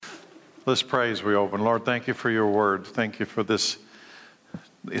Let's pray as we open. Lord, thank you for your word. Thank you for this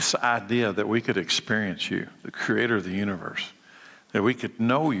idea that we could experience you, the creator of the universe, that we could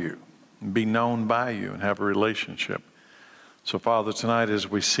know you and be known by you and have a relationship. So, Father, tonight as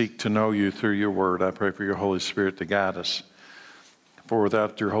we seek to know you through your word, I pray for your Holy Spirit to guide us. For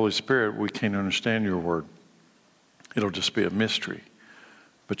without your Holy Spirit, we can't understand your word. It'll just be a mystery.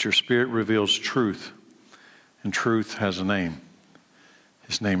 But your Spirit reveals truth, and truth has a name.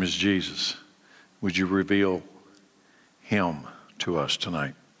 His name is Jesus. Would you reveal him to us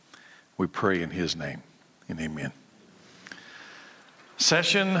tonight? We pray in his name, and amen.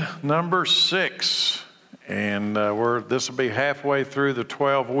 Session number 6, and this will be halfway through the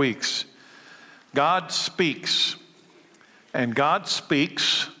 12 weeks. God speaks, and God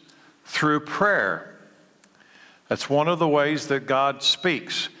speaks through prayer. That's one of the ways that God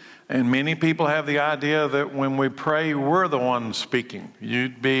speaks. And many people have the idea that when we pray, we're the ones speaking.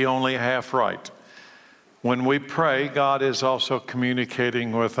 You'd be only half right. When we pray, God is also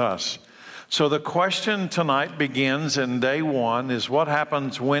communicating with us. So the question tonight begins in day 1 is what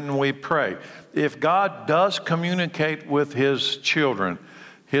happens when we pray? If God does communicate with his children,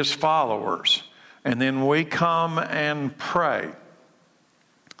 his followers, and then we come and pray,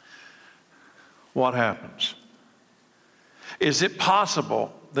 what happens? Is it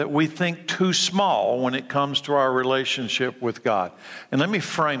possible that we think too small when it comes to our relationship with God? And let me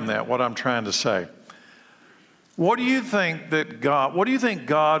frame that, what I'm trying to say. What do you think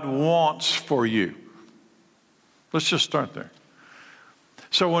God wants for you? Let's just start there.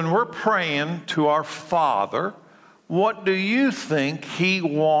 So when we're praying to our Father, what do you think he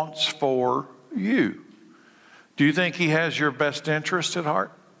wants for you? Do you think he has your best interest at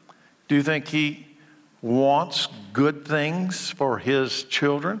heart? Do you think he wants good things for his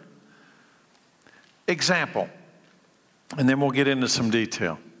children? Example, and then we'll get into some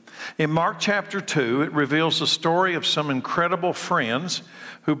detail. In Mark chapter 2, it reveals the story of some incredible friends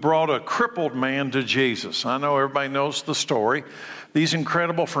who brought a crippled man to Jesus. I know everybody knows the story. These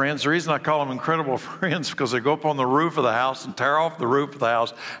incredible friends, the reason I call them incredible friends is because they go up on the roof of the house and tear off the roof of the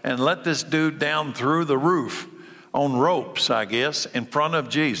house and let this dude down through the roof on ropes, I guess, in front of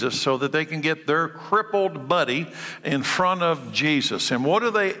Jesus so that they can get their crippled buddy in front of Jesus. And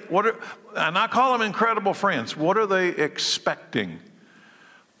and I call them incredible friends. What are they expecting?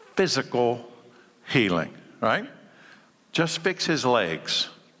 Physical healing, right? Just fix his legs.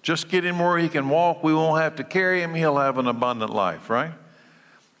 Just get him where he can walk. We won't have to carry him. He'll have an abundant life, right?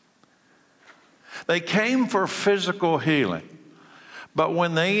 They came for physical healing. But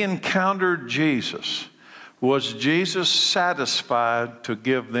when they encountered Jesus, was Jesus satisfied to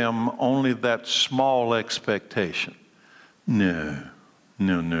give them only that small expectation? No.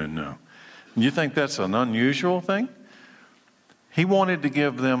 You think that's an unusual thing? He wanted to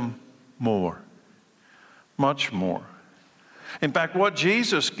give them more, much more. In fact, what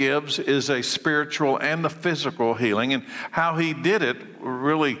Jesus gives is a spiritual and a physical healing, and how he did it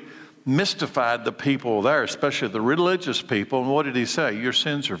really mystified the people there, especially the religious people. And what did he say? Your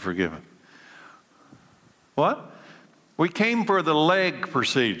sins are forgiven. What? We came for the leg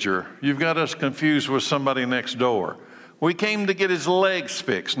procedure. You've got us confused with somebody next door. We came to get his legs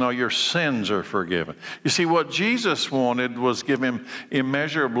fixed. No, your sins are forgiven. You see, what Jesus wanted was give him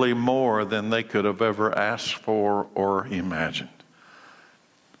immeasurably more than they could have ever asked for or imagined.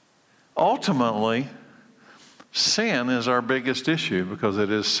 Ultimately, sin is our biggest issue because it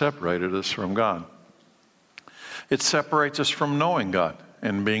has separated us from God. It separates us from knowing God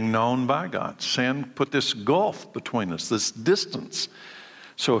and being known by God. Sin put this gulf between us, this distance.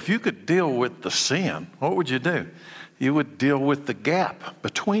 So if you could deal with the sin, what would you do? You would deal with the gap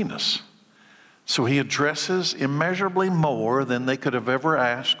between us. So he addresses immeasurably more than they could have ever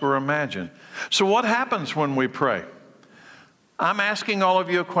asked or imagined. So what happens when we pray? I'm asking all of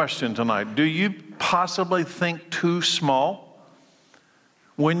you a question tonight. Do you possibly think too small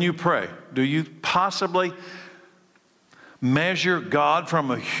when you pray? Do you possibly measure God from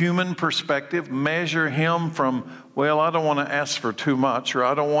a human perspective? Measure him from, well, I don't want to ask for too much, or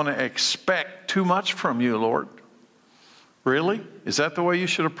I don't want to expect too much from you, Lord. Really? Is that the way you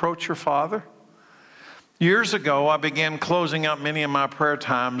should approach your Father? Years ago, I began closing out many of my prayer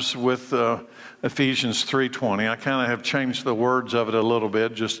times with Ephesians 3:20. I kind of have changed the words of it a little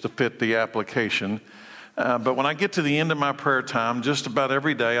bit just to fit the application. But when I get to the end of my prayer time, just about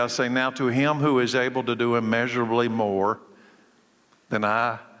every day, I say, now to him who is able to do immeasurably more than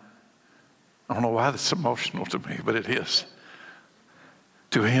I don't know why that's emotional to me, but it is.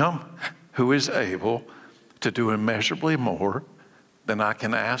 To him who is able to do immeasurably more than I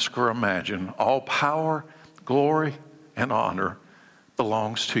can ask or imagine, all power, glory, and honor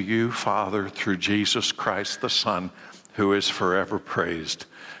belongs to you, Father, through Jesus Christ, the Son, who is forever praised.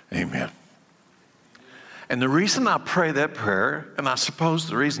 Amen. And the reason I pray that prayer, and I suppose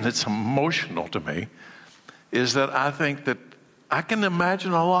the reason it's emotional to me, is that I think that I can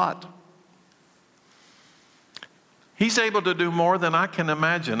imagine a lot. He's able to do more than I can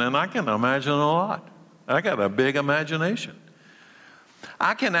imagine, and I can imagine a lot. I got a big imagination.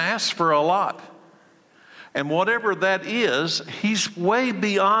 I can ask for a lot. And whatever that is, He's way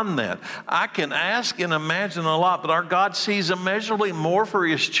beyond that. I can ask and imagine a lot, but our God sees immeasurably more for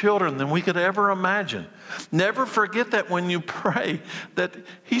His children than we could ever imagine. Never forget that when you pray, that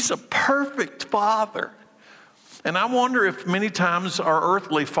He's a perfect Father. And I wonder if many times our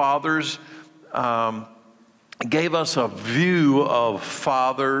earthly fathers gave us a view of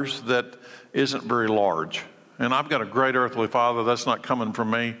fathers that isn't very large. And I've got a great earthly father. That's not coming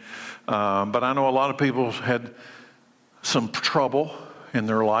from me. But I know a lot of people had some trouble in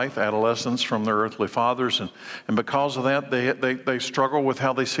their life, adolescence, from their earthly fathers. And because of that, they struggle with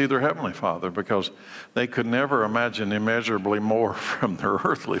how they see their heavenly Father, because they could never imagine immeasurably more from their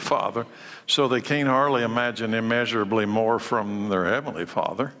earthly father. So they can't hardly imagine immeasurably more from their heavenly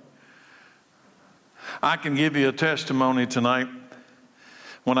Father. I can give you a testimony tonight.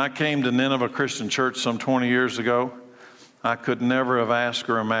 When I came to Nineveh Christian Church some 20 years ago, I could never have asked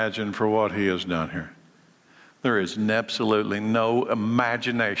or imagined for what He has done here. There is absolutely no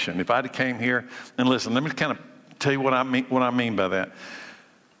imagination. If I came here, and listen, let me kind of tell you what I mean by that.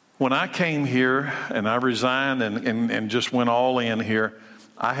 When I came here and I resigned and just went all in here,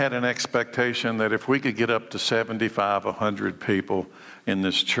 I had an expectation that if we could get up to 75, 100 people in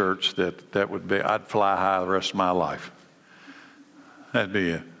this church, that would be, I'd fly high the rest of my life. That'd be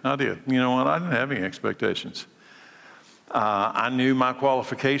it. I did. You know what? I didn't have any expectations. I knew my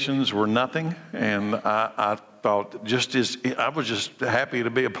qualifications were nothing, and I thought I was just happy to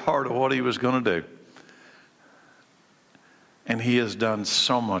be a part of what He was going to do. And He has done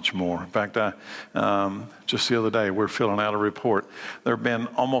so much more. In fact, just the other day, we're filling out a report. There have been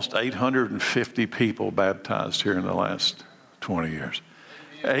almost 850 people baptized here in the last 20 years.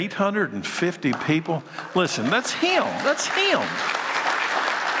 850 people. Listen, that's Him. That's Him.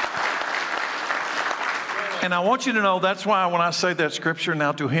 And I want you to know that's why when I say that scripture,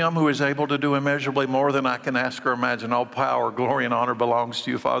 now to Him who is able to do immeasurably more than I can ask or imagine, all power, glory, and honor belongs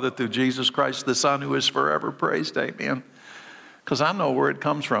to you, Father, through Jesus Christ, the Son, who is forever praised. Amen. Because I know where it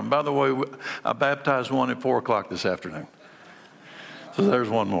comes from. By the way, I baptized one at 4 o'clock this afternoon. So there's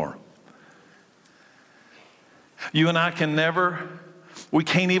one more. You and I we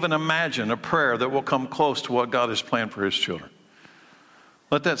can't even imagine a prayer that will come close to what God has planned for His children.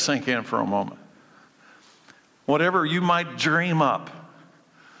 Let that sink in for a moment. Whatever you might dream up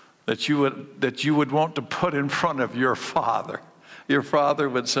that you would want to put in front of your Father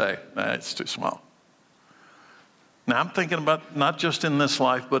would say, nah, it's too small. Now I'm thinking about not just in this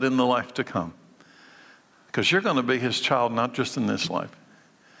life, but in the life to come. Because you're going to be His child, not just in this life,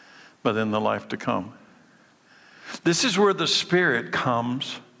 but in the life to come. This is where the Spirit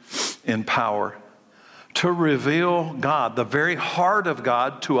comes in power to reveal God, the very heart of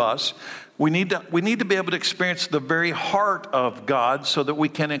God to us. We need to be able to experience the very heart of God so that we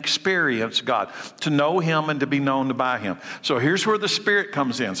can experience God, to know Him and to be known by Him. So here's where the Spirit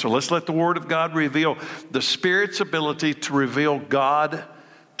comes in. So let's let the Word of God reveal the Spirit's ability to reveal God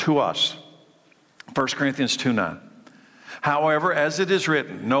to us. 1 Corinthians 2:9. However, as it is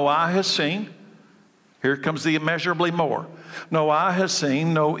written, no eye has seen. Here comes the immeasurably more. No eye has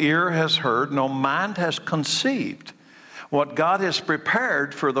seen, no ear has heard, no mind has conceived what God has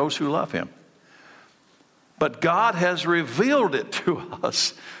prepared for those who love Him. But God has revealed it to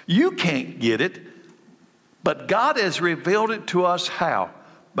us. You can't get it, but God has revealed it to us how?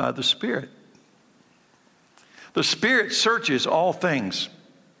 By the Spirit. The Spirit searches all things,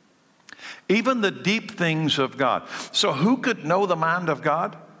 even the deep things of God. So who could know the mind of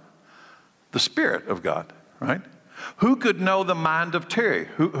God? The Spirit of God, right? Who could know the mind of Terry?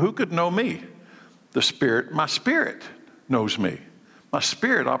 Who could know me? The Spirit, my spirit knows me. My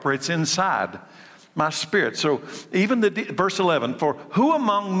spirit operates inside my spirit. So even verse 11, for who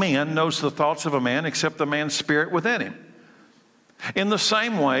among men knows the thoughts of a man except the man's spirit within him? In the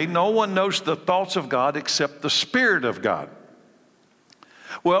same way, no one knows the thoughts of God except the Spirit of God.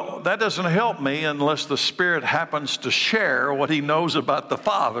 Well, that doesn't help me unless the Spirit happens to share what He knows about the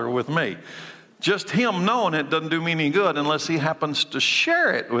Father with me. Just Him knowing it doesn't do me any good unless He happens to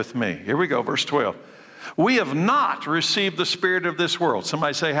share it with me. Here we go, verse 12. We have not received the spirit of this world.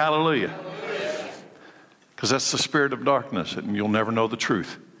 Somebody say hallelujah. Because that's the spirit of darkness, and you'll never know the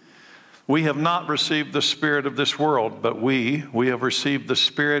truth. We have not received the spirit of this world, but we have received the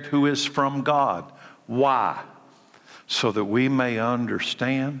Spirit who is from God. Why? So that we may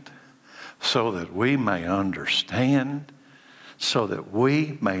understand, so that we may understand, so that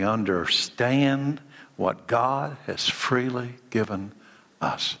we may understand what God has freely given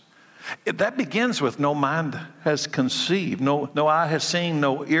us. That begins with no mind has conceived, no eye has seen,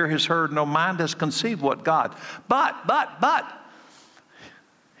 no ear has heard, no mind has conceived what God. But,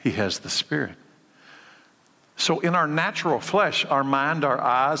 He has the Spirit. So in our natural flesh, our mind, our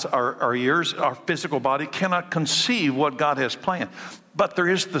eyes, our ears, our physical body cannot conceive what God has planned. But there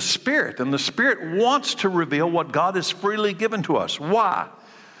is the Spirit, and the Spirit wants to reveal what God has freely given to us. Why?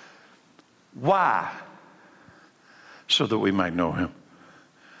 Why? So that we might know Him,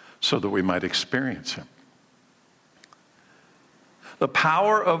 so that we might experience Him. The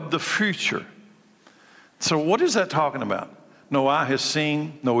power of the future. So what is that talking about? No eye has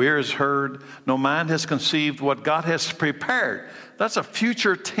seen, no ear has heard, no mind has conceived what God has prepared. That's a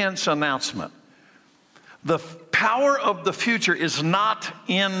future tense announcement. The power of the future is not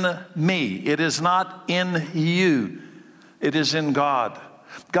in me. It is not in you. It is in God.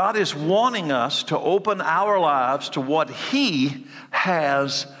 God is wanting us to open our lives to what He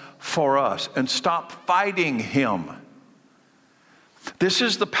has for us and stop fighting Him. This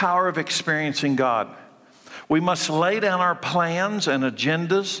is the power of experiencing God. We must lay down our plans and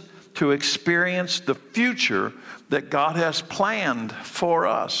agendas to experience the future that God has planned for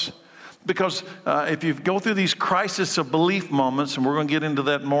us. Because if you go through these crisis of belief moments, and we're going to get into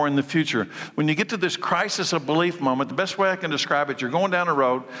that more in the future, when you get to this crisis of belief moment, the best way I can describe it, you're going down a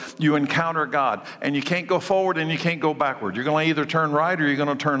road, you encounter God, and you can't go forward and you can't go backward. You're going to either turn right or you're going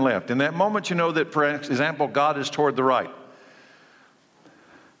to turn left. In that moment, you know that, for example, God is toward the right.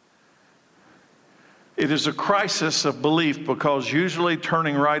 It is a crisis of belief because usually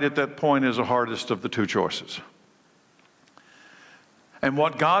turning right at that point is the hardest of the two choices. And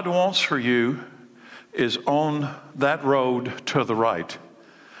what God wants for you is on that road to the right.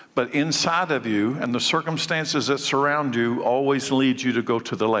 But inside of you and the circumstances that surround you always lead you to go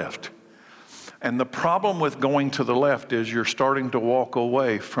to the left. And the problem with going to the left is you're starting to walk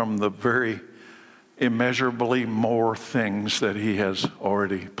away from the very immeasurably more things that He has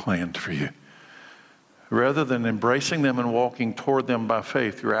already planned for you. Rather than embracing them and walking toward them by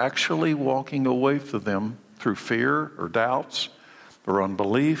faith, you're actually walking away from them through fear or doubts or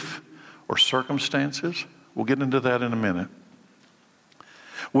unbelief or circumstances. We'll get into that in a minute.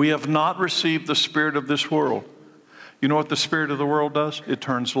 We have not received the spirit of this world. You know what the spirit of the world does? It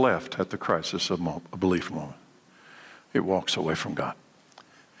turns left at the crisis of a belief moment. It walks away from God.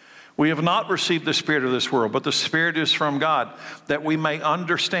 We have not received the spirit of this world, but the Spirit is from God, that we may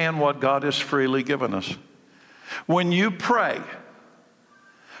understand what God has freely given us. When you pray,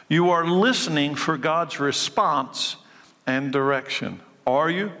 you are listening for God's response and direction. Are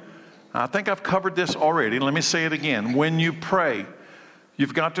you? I think I've covered this already. Let me say it again. When you pray,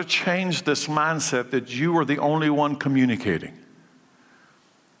 you've got to change this mindset that you are the only one communicating.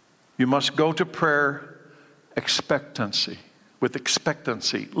 You must go to prayer with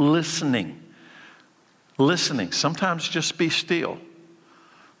expectancy, listening. Sometimes just be still.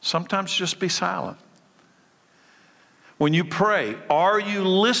 Sometimes just be silent. When you pray, are you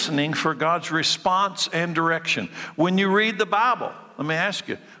listening for God's response and direction? When you read the Bible, let me ask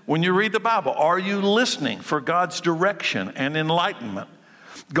you, when you read the Bible, are you listening for God's direction and enlightenment?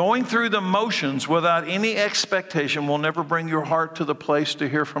 Going through the motions without any expectation will never bring your heart to the place to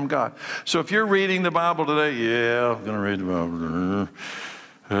hear from God. So if you're reading the Bible today, I'm going to read the Bible.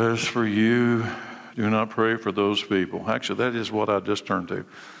 As for you, do not pray for those people. Actually, that is what I just turned to.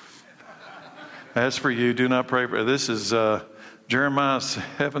 As for you, do not pray for... This is Jeremiah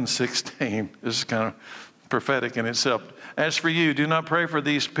 7:16. This is kind of prophetic in itself. As for you, do not pray for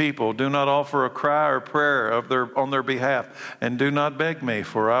these people. Do not offer a cry or prayer on their behalf. And do not beg me,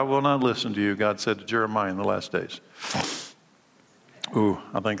 for I will not listen to you, God said to Jeremiah in the last days. Ooh,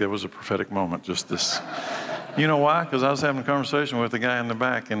 I think that was a prophetic moment, just this. You know why? Because I was having a conversation with the guy in the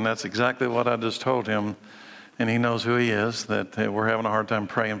back, and that's exactly what I just told him. And he knows who he is, that we're having a hard time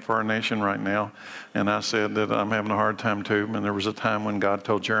praying for our nation right now. And I said that I'm having a hard time too. And there was a time when God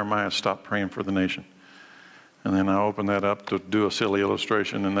told Jeremiah, stop praying for the nation. And then I opened that up to do a silly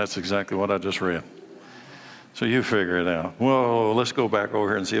illustration, and that's exactly what I just read. So you figure it out. Whoa, let's go back over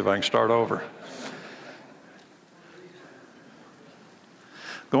here and see if I can start over.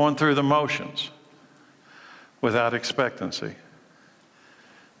 Going through the motions without expectancy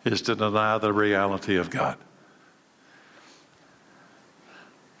is to deny the reality of God.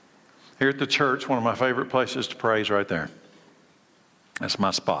 Here at the church, one of my favorite places to pray is right there. That's my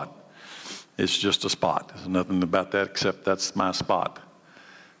spot. It's just a spot. There's nothing about that except that's my spot.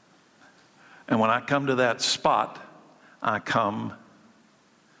 And when I come to that spot, I come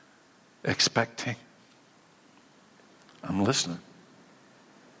expecting. I'm listening.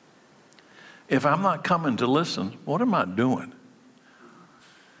 If I'm not coming to listen, what am I doing?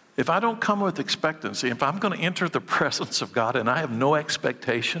 If I don't come with expectancy, if I'm going to enter the presence of God and I have no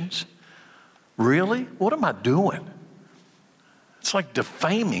expectations, really, what am I doing? It's like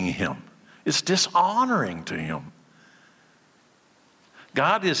defaming Him. It's dishonoring to Him.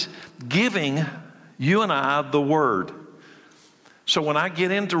 God is giving you and I the Word. So when I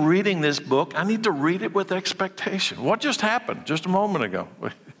get into reading this book, I need to read it with expectation. What just happened just a moment ago?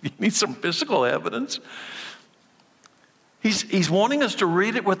 You need some physical evidence. He's wanting us to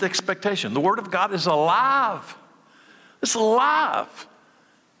read it with expectation. The Word of God is alive. It's alive.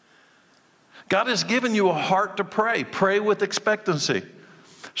 God has given you a heart to pray. Pray with expectancy.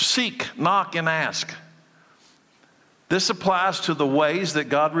 Seek, knock, and ask. This applies to the ways that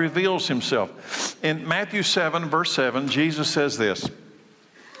God reveals Himself. In Matthew 7, verse 7, Jesus says this.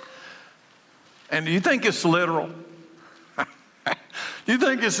 And do you think it's literal? You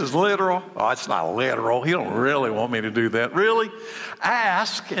think this is literal? Oh, it's not literal. He don't really want me to do that. Really?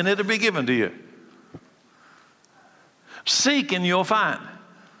 Ask, and it'll be given to you. Seek, and you'll find.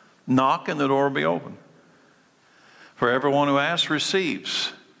 Knock, and the door will be open. For everyone who asks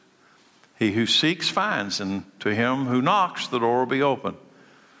receives. He who seeks finds, and to him who knocks, the door will be open.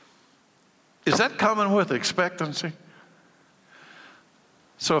 Is that coming with expectancy?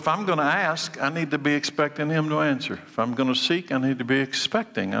 So if I'm going to ask, I need to be expecting Him to answer. If I'm going to seek, I need to be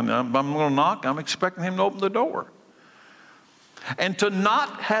expecting. And if I'm going to knock, I'm expecting Him to open the door. And to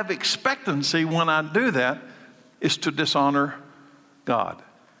not have expectancy when I do that is to dishonor God.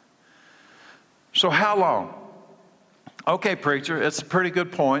 So how long? Okay, preacher, it's a pretty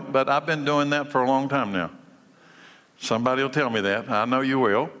good point, but I've been doing that for a long time now. Somebody will tell me that. I know you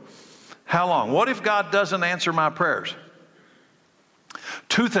will. How long? What if God doesn't answer my prayers?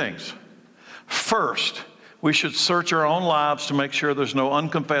 Two things. First, we should search our own lives to make sure there's no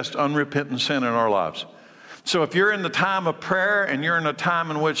unconfessed, unrepentant sin in our lives. So if you're in the time of prayer and you're in a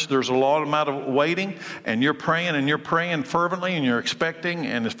time in which there's a lot amount of waiting and you're praying fervently and you're expecting,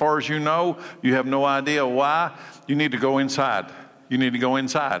 and as far as you know, you have no idea why, you need to go inside. You need to go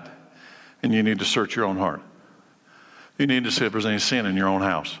inside and you need to search your own heart. You need to see if there's any sin in your own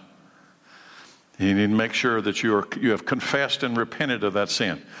house. You need to make sure that you have confessed and repented of that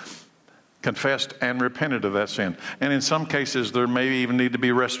sin. Confessed and repented of that sin. And in some cases, there may even need to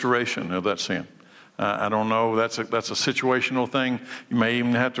be restoration of that sin. I don't know. That's a situational thing. You may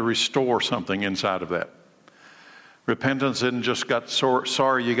even have to restore something inside of that. Repentance isn't just got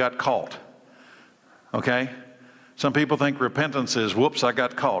sorry you got caught. Okay? Some people think repentance is, whoops, I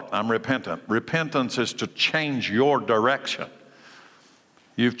got caught. I'm repentant. Repentance is to change your direction.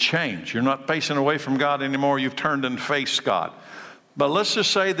 You've changed. You're not facing away from God anymore. You've turned and faced God. But let's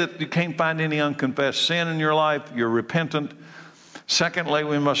just say that you can't find any unconfessed sin in your life. You're repentant. Secondly,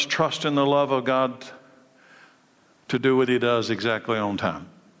 we must trust in the love of God to do what He does exactly on time.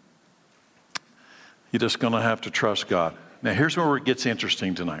 You're just going to have to trust God. Now, here's where it gets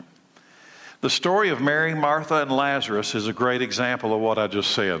interesting tonight. The story of Mary, Martha, and Lazarus is a great example of what I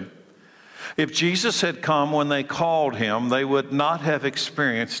just said. If Jesus had come when they called Him, they would not have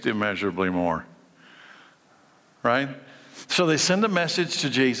experienced immeasurably more. Right? So they send a message to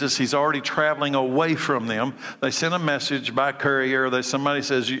Jesus. He's already traveling away from them. They send a message by courier. Somebody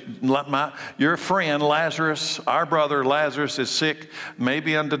says, your friend Lazarus, our brother Lazarus is sick,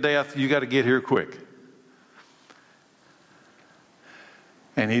 maybe unto death. You got to get here quick.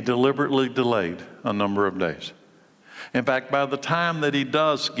 And He deliberately delayed a number of days. In fact, by the time that He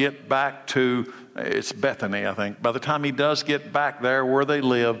does get back to, it's Bethany, I think. By the time He does get back there where they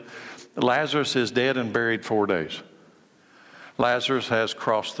live, Lazarus is dead and buried 4 days. Lazarus has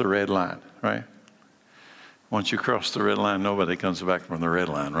crossed the red line, right? Once you cross the red line, nobody comes back from the red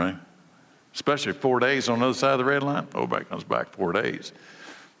line, right? Especially 4 days on the other side of the red line. Nobody comes back 4 days.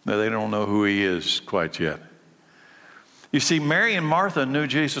 Now, they don't know who He is quite yet. You see, Mary and Martha knew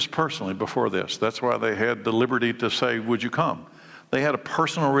Jesus personally before this. That's why they had the liberty to say, would you come? They had a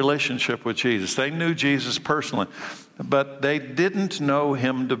personal relationship with Jesus. They knew Jesus personally, but they didn't know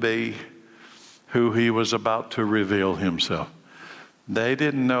Him to be who He was about to reveal Himself. They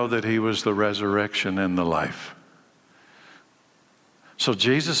didn't know that He was the resurrection and the life. So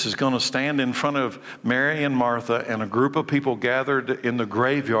Jesus is going to stand in front of Mary and Martha and a group of people gathered in the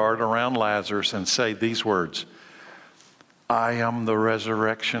graveyard around Lazarus and say these words, I am the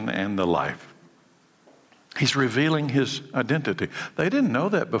resurrection and the life. He's revealing His identity. They didn't know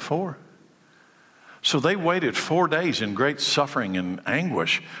that before. So they waited 4 days in great suffering and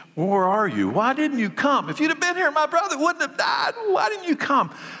anguish. Where are you? Why didn't you come? If you'd have been here, my brother wouldn't have died. Why didn't you come?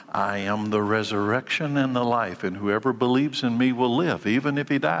 I am the resurrection and the life, and whoever believes in me will live, even if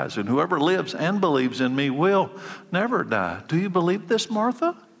he dies. And whoever lives and believes in me will never die. Do you believe this,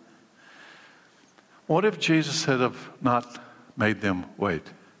 Martha? What if Jesus had have not made them wait?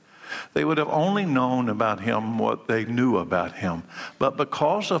 They would have only known about him what they knew about him. But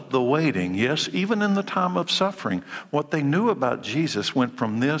because of the waiting, yes, even in the time of suffering, what they knew about Jesus went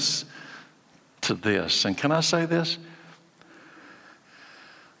from this to this. And can I say this?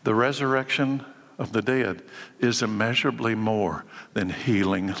 The resurrection of the dead is immeasurably more than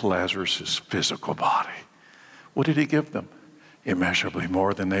healing Lazarus' physical body. What did he give them? Immeasurably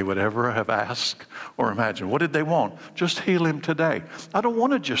more than they would ever have asked or imagined. What did they want? Just heal him today. I don't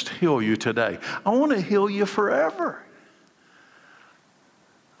want to just heal you today. I want to heal you forever.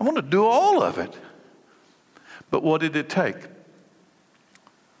 I want to do all of it. But what did it take?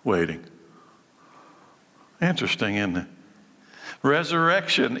 Waiting. Interesting, isn't it?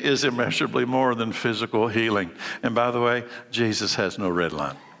 Resurrection is immeasurably more than physical healing. And by the way, Jesus has no red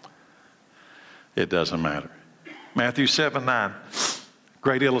line. It doesn't matter. Matthew 7:9,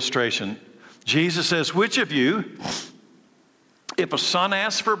 great illustration. Jesus says, which of you, if a son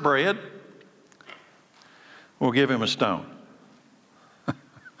asks for bread, will give him a stone?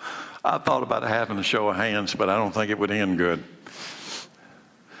 I thought about having a show of hands, but I don't think it would end good.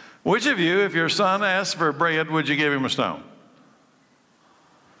 Which of you, if your son asks for bread, would you give him a stone?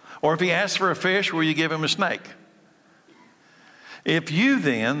 Or if he asks for a fish, will you give him a snake? If you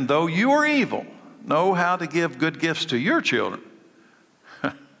then, though you are evil, know how to give good gifts to your children,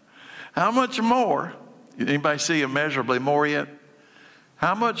 how much more, anybody see immeasurably more yet?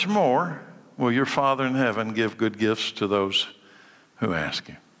 How much more will your Father in heaven give good gifts to those who ask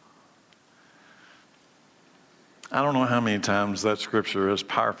him? I don't know how many times that scripture has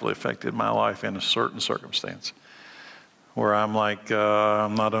powerfully affected my life in a certain circumstance where I'm like,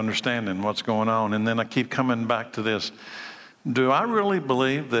 I'm not understanding what's going on. And then I keep coming back to this. Do I really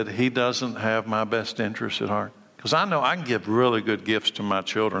believe that he doesn't have my best interests at heart? Because I know I can give really good gifts to my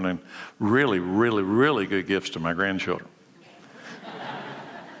children and really, really, really good gifts to my grandchildren.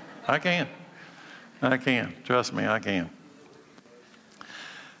 I can. Trust me, I can.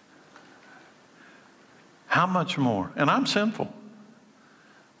 How much more? And I'm sinful.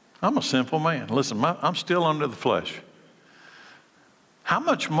 I'm a sinful man. Listen, I'm still under the flesh. How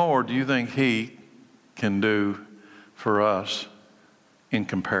much more do you think he can do for us in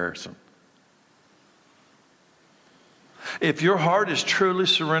comparison? If your heart is truly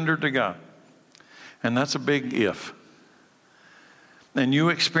surrendered to God, and that's a big if, and you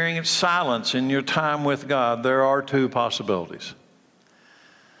experience silence in your time with God, there are two possibilities.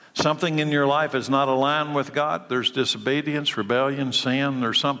 Something in your life is not aligned with God. There's disobedience, rebellion, sin,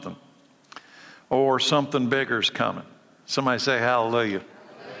 there's something. Or something bigger is coming. Somebody say hallelujah.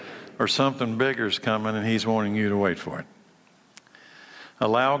 Or something bigger is coming and he's wanting you to wait for it.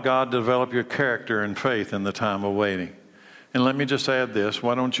 Allow God to develop your character and faith in the time of waiting. And let me just add this.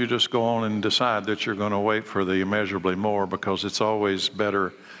 Why don't you just go on and decide that you're going to wait for the immeasurably more, because it's always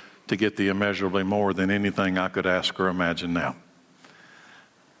better to get the immeasurably more than anything I could ask or imagine now.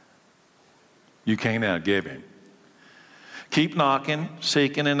 You can't outgive him. Keep knocking,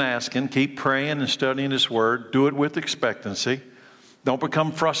 seeking, and asking. Keep praying and studying his word. Do it with expectancy. Don't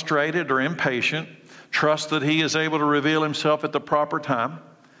become frustrated or impatient. Trust that he is able to reveal himself at the proper time.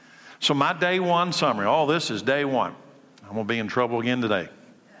 So my day one summary, all this is day one. I'm going to be in trouble again today.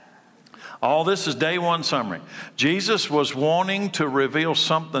 All this is day one summary. Jesus was wanting to reveal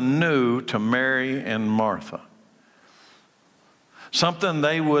something new to Mary and Martha. Something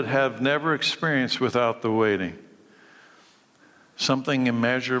they would have never experienced without the waiting. Something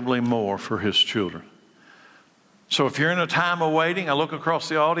immeasurably more for his children. So if you're in a time of waiting, I look across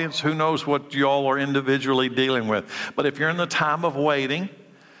the audience, who knows what y'all are individually dealing with. But if you're in the time of waiting,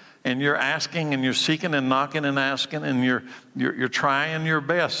 and you're asking and you're seeking and knocking and asking, and you're trying your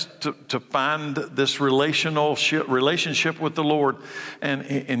best to find this relationship with the Lord,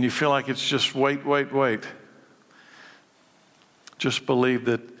 and you feel like it's just wait. Just believe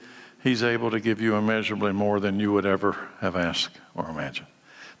that he's able to give you immeasurably more than you would ever have asked or imagined.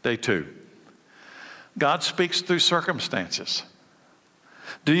 Day two, God speaks through circumstances.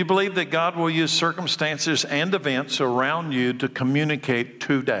 Do you believe that God will use circumstances and events around you to communicate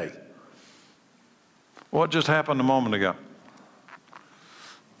today? What just happened a moment ago?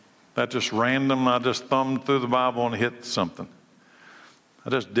 That just random, I just thumbed through the Bible and hit something. I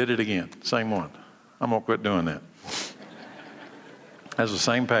just did it again, same one. I'm going to quit doing that. That's the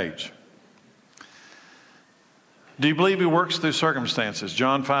same page. Do you believe he works through circumstances?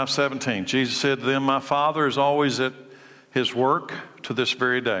 John 5:17. Jesus said to them, my Father is always at his work to this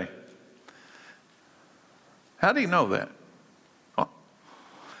very day. How do you know that? Oh,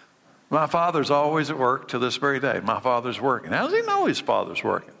 my Father's always at work to this very day. My Father's working. How does he know his Father's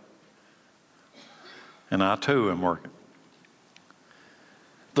working? And I too am working.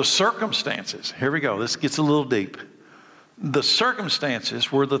 The circumstances, here we go, this gets a little deep. The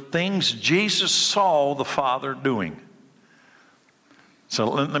circumstances were the things Jesus saw the Father doing. So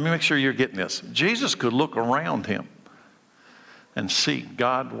let me make sure you're getting this. Jesus could look around him and see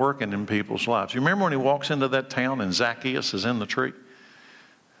God working in people's lives. You remember when he walks into that town and Zacchaeus is in the tree?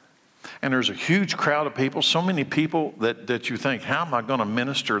 And there's a huge crowd of people, so many people that you think, how am I going to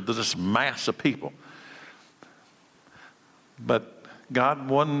minister to this mass of people? But God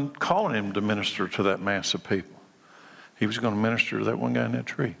wasn't calling him to minister to that mass of people. He was going to minister to that one guy in that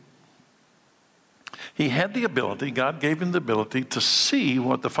tree. He had the ability, God gave him the ability to see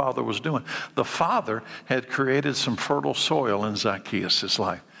what the Father was doing. The Father had created some fertile soil in Zacchaeus'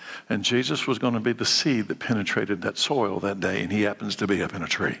 life. And Jesus was going to be the seed that penetrated that soil that day, and he happens to be up in a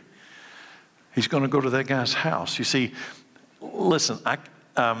tree. He's going to go to that guy's house. You see, listen,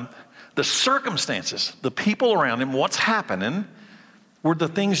 the circumstances, the people around him, what's happening, were the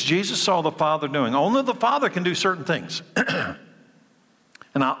things Jesus saw the Father doing. Only the Father can do certain things.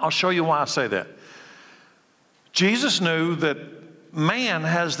 And I'll show you why I say that. Jesus knew that man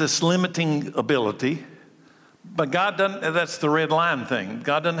has this limiting ability, but God doesn't. That's the red line thing.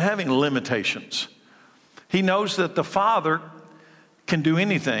 God doesn't have any limitations. He knows that the Father can do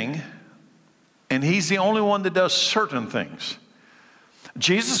anything, and he's the only one that does certain things.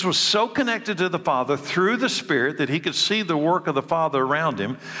 Jesus was so connected to the Father through the Spirit that he could see the work of the Father around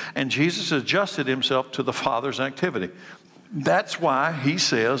him, and Jesus adjusted himself to the Father's activity. That's why he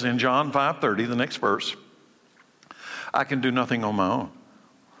says in John 5:30, the next verse, I can do nothing on my own.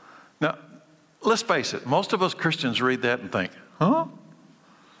 Now, let's face it, most of us Christians read that and think, huh?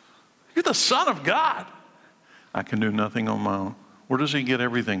 You're the Son of God. I can do nothing on my own. Where does he get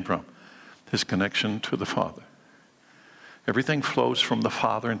everything from? His connection to the Father. Everything flows from the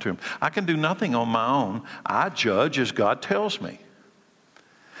Father into him. I can do nothing on my own. I judge as God tells me.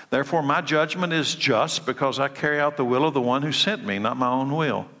 Therefore, my judgment is just because I carry out the will of the one who sent me, not my own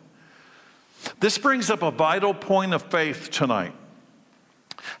will. This brings up a vital point of faith tonight.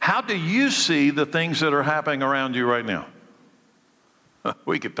 How do you see the things that are happening around you right now?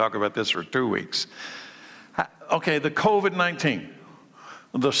 We could talk about this for 2 weeks. Okay, the COVID-19,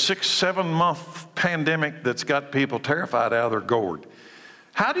 the 6-7 month pandemic that's got people terrified out of their gourd.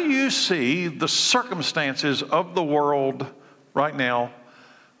 How do you see the circumstances of the world right now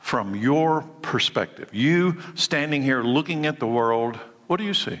from your perspective? You standing here looking at the world, what do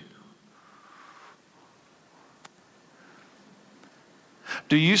you see?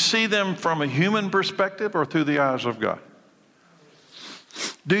 Do you see them from a human perspective or through the eyes of God?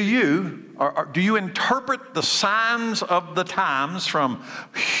 Do you interpret the signs of the times from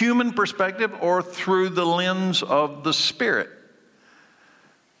human perspective or through the lens of the Spirit?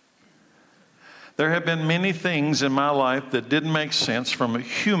 There have been many things in my life that didn't make sense from a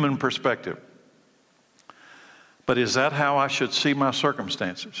human perspective. But is that how I should see my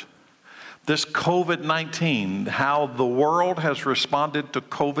circumstances? This COVID-19, how the world has responded to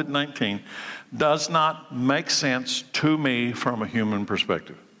COVID-19, does not make sense to me from a human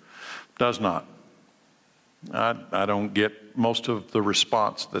perspective. Does not. I don't get most of the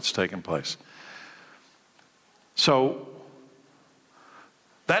response that's taken place. So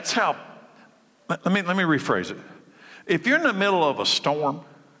that's how, let me rephrase it. If you're in the middle of a storm,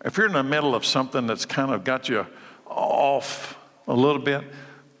 if you're in the middle of something that's kind of got you off a little bit,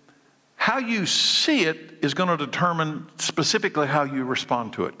 how you see it is going to determine specifically how you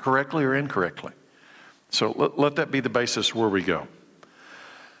respond to it, correctly or incorrectly. So let that be the basis where we go.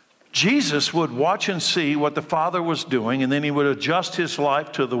 Jesus would watch and see what the Father was doing, and then he would adjust his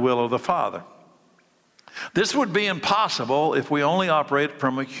life to the will of the Father. This would be impossible if we only operate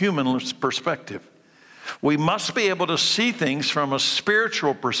from a human perspective. We must be able to see things from a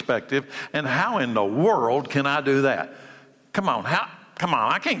spiritual perspective, and how in the world can I do that? Come on,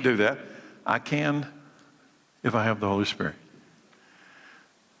 I can't do that. I can if I have the Holy Spirit.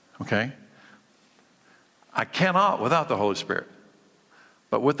 Okay? I cannot without the Holy Spirit.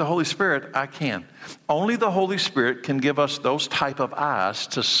 But with the Holy Spirit, I can. Only the Holy Spirit can give us those type of eyes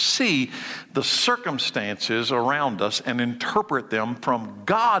to see the circumstances around us and interpret them from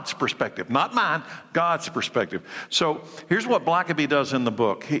God's perspective. Not mine, God's perspective. So here's what Blackaby does in the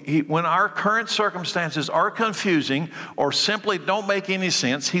book. When our current circumstances are confusing or simply don't make any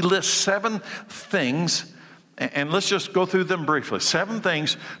sense, he lists 7 things And let's just go through them briefly. 7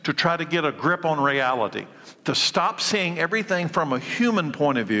 things to try to get a grip on reality. To stop seeing everything from a human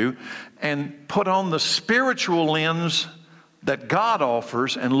point of view and put on the spiritual lens that God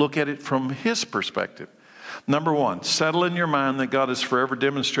offers and look at it from His perspective. Number 1, settle in your mind that God has forever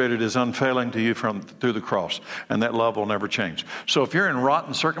demonstrated His unfailing to you through the cross, and that love will never change. So if you're in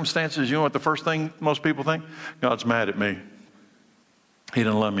rotten circumstances, you know what the first thing most people think? God's mad at me. He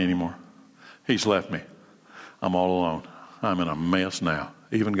doesn't love me anymore. He's left me. I'm all alone. I'm in a mess now.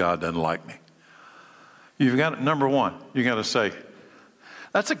 Even God doesn't like me. You've got to, number 1, you got to say,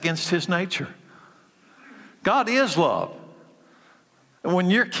 that's against His nature. God is love. And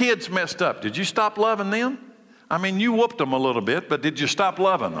when your kids messed up, did you stop loving them? I mean, you whooped them a little bit, but did you stop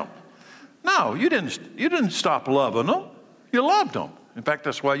loving them? No, you didn't stop loving them. You loved them. In fact,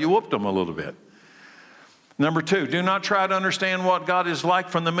 that's why you whooped them a little bit. Number 2, do not try to understand what God is like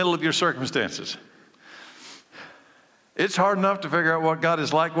from the middle of your circumstances. It's hard enough to figure out what God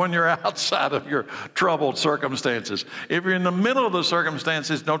is like when you're outside of your troubled circumstances. If you're in the middle of the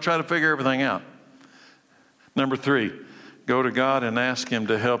circumstances, don't try to figure everything out. Number 3, go to God and ask Him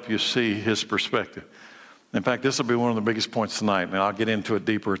to help you see His perspective. In fact, this will be one of the biggest points tonight, and I'll get into it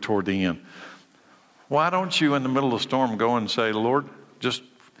deeper toward the end. Why don't you, in the middle of the storm, go and say, Lord, just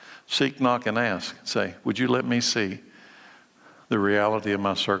seek, knock, and ask. Say, would you let me see the reality of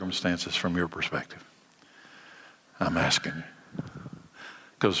my circumstances from your perspective? I'm asking you.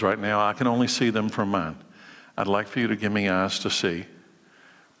 Because right now I can only see them from mine. I'd like for you to give me eyes to see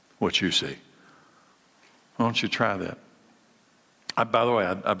what you see. Why don't you try that? By the way,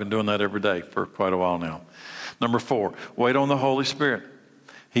 I've been doing that every day for quite a while now. Number 4, wait on the Holy Spirit.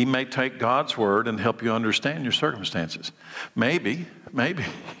 He may take God's word and help you understand your circumstances. Maybe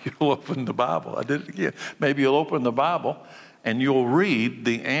you'll open the Bible. I did it again. Maybe you'll open the Bible and you'll read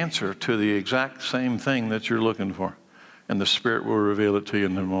the answer to the exact same thing that you're looking for. And the Spirit will reveal it to you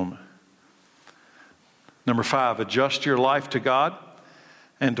in a moment. Number 5, adjust your life to God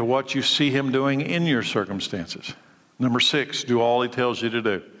and to what you see Him doing in your circumstances. Number 6, do all He tells you to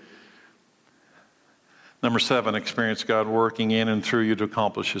do. Number 7, experience God working in and through you to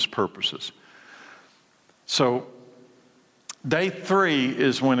accomplish His purposes. So, day 3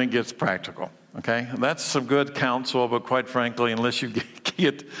 is when it gets practical. Okay, that's some good counsel, but quite frankly, unless you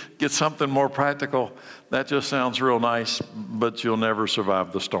get something more practical, that just sounds real nice, but you'll never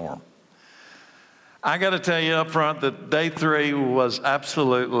survive the storm. I got to tell you up front that day 3 was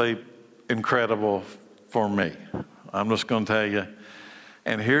absolutely incredible for me. I'm just going to tell you,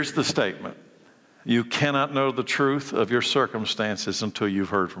 and here's the statement. You cannot know the truth of your circumstances until you've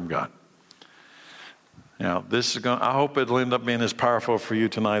heard from God. Now, I hope it'll end up being as powerful for you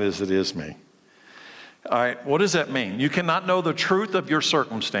tonight as it is me. All right, what does that mean? You cannot know the truth of your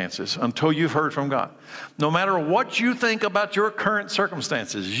circumstances until you've heard from God. No matter what you think about your current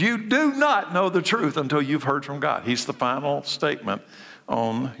circumstances, you do not know the truth until you've heard from God. He's the final statement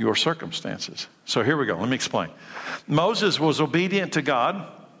on your circumstances. So here we go. Let me explain. Moses was obedient to God,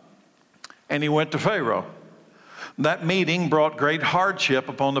 and he went to Pharaoh. That meeting brought great hardship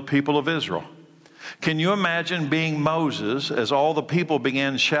upon the people of Israel. Can you imagine being Moses as all the people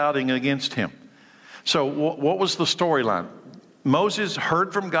began shouting against him? So what was the storyline? Moses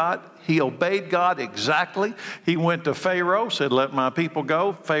heard from God. He obeyed God exactly. He went to Pharaoh, said, let my people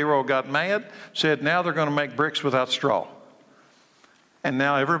go. Pharaoh got mad, said, now they're going to make bricks without straw. And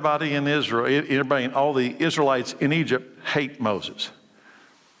now everybody in Israel, all the Israelites in Egypt hate Moses.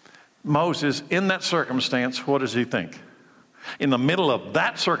 Moses, in that circumstance, what does he think? In the middle of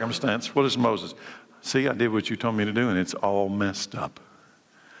that circumstance, what is Moses? See, I did what you told me to do, and it's all messed up.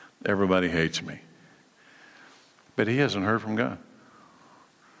 Everybody hates me. But he hasn't heard from God.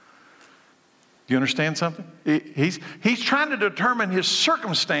 Do you understand something? He's trying to determine his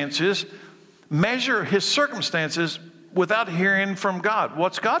circumstances, measure his circumstances without hearing from God.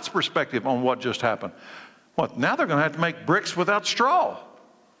 What's God's perspective on what just happened? What, now they're going to have to make bricks without straw.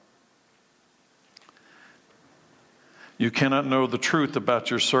 You cannot know the truth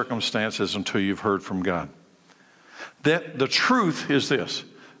about your circumstances until you've heard from God. The truth is this.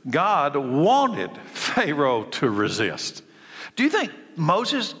 God wanted Pharaoh to resist. Do you think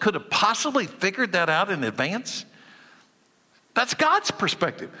Moses could have possibly figured that out in advance? That's God's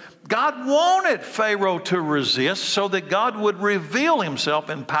perspective. God wanted Pharaoh to resist so that God would reveal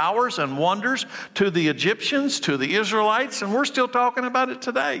himself in powers and wonders to the Egyptians, to the Israelites, and we're still talking about it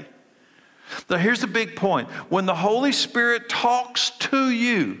today. Now here's the big point. When the Holy Spirit talks to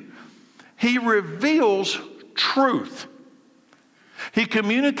you, He reveals truth. He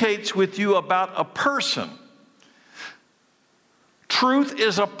communicates with you about a person. Truth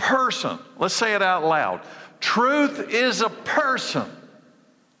is a person. Let's say it out loud. Truth is a person.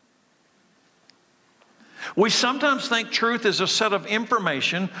 We sometimes think truth is a set of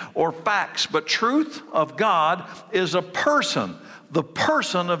information or facts, but truth of God is a person, the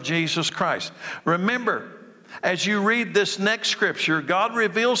person of Jesus Christ. Remember, as you read this next scripture, God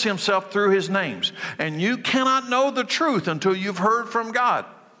reveals himself through his names, and you cannot know the truth until you've heard from God.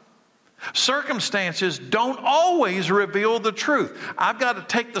 Circumstances don't always reveal the truth. I've got to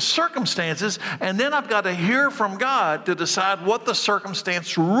take the circumstances, and then I've got to hear from God to decide what the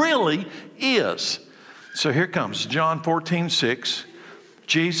circumstance really is. So here comes John 14:6.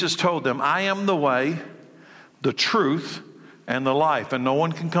 Jesus told them, I am the way, the truth, and the life, and no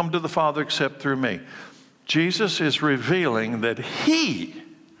one can come to the Father except through me. Jesus is revealing that he,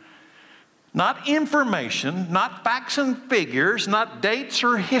 not information, not facts and figures, not dates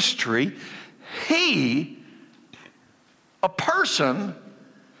or history, he, a person,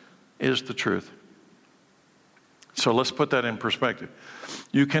 is the truth. So let's put that in perspective.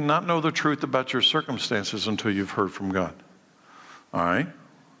 You cannot know the truth about your circumstances until you've heard from God. All right?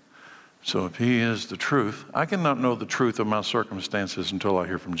 So if he is the truth, I cannot know the truth of my circumstances until I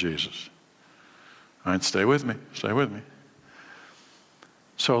hear from Jesus. All right, stay with me. Stay with me.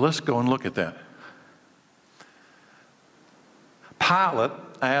 So let's go and look at that. Pilate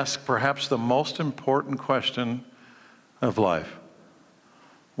asked perhaps the most important question of life.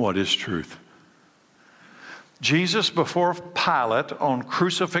 What is truth? Jesus before Pilate on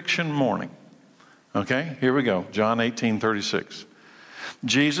crucifixion morning. Okay, here we go. John 18:36.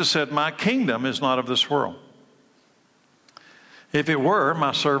 Jesus said, my kingdom is not of this world. If it were,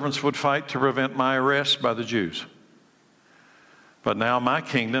 my servants would fight to prevent my arrest by the Jews. But now my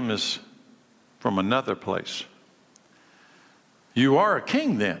kingdom is from another place. You are a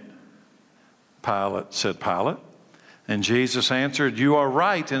king then, said Pilate. And Jesus answered, you are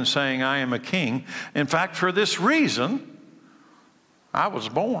right in saying I am a king. In fact, for this reason, I was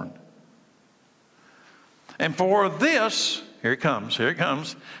born. And for this, here it comes.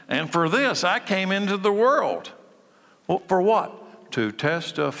 And for this, I came into the world. Well, for what? To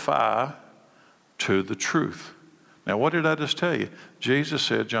testify to the truth. Now, what did I just tell you? Jesus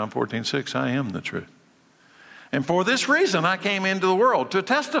said, John 14:6, I am the truth. And for this reason, I came into the world, to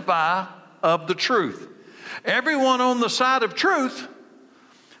testify of the truth. Everyone on the side of truth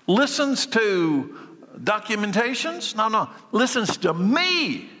listens to documentations. No, listens to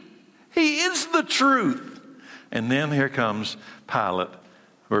me. He is the truth. And then here comes Pilate,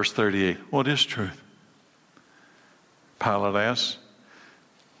 verse 38. What is truth? Pilate asks.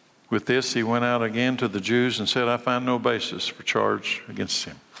 With this, he went out again to the Jews and said, I find no basis for charge against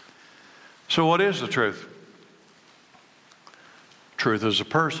him. So what is the truth? Truth is a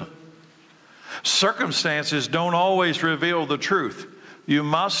person. Circumstances don't always reveal the truth. You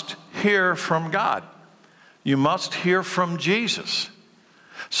must hear from God. You must hear from Jesus.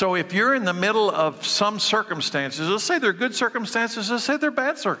 So if you're in the middle of some circumstances, let's say they're good circumstances, let's say they're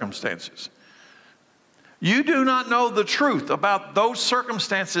bad circumstances. You do not know the truth about those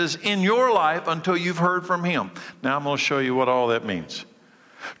circumstances in your life until you've heard from him. Now I'm going to show you what all that means.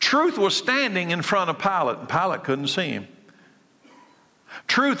 Truth was standing in front of Pilate, and Pilate couldn't see him.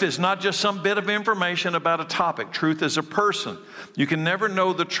 Truth is not just some bit of information about a topic. Truth is a person. You can never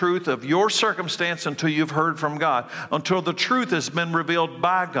know the truth of your circumstance until you've heard from God, until the truth has been revealed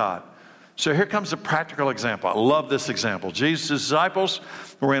by God. So here comes a practical example. I love this example. Jesus' disciples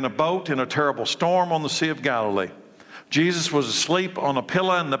were in a boat in a terrible storm on the Sea of Galilee. Jesus was asleep on a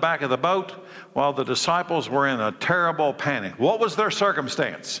pillow in the back of the boat while the disciples were in a terrible panic. What was their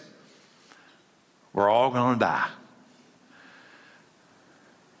circumstance? We're all going to die.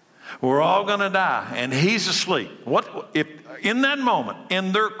 We're all going to die, and he's asleep. What if in that moment,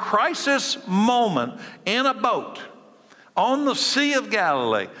 in their crisis moment, in a boat on the Sea of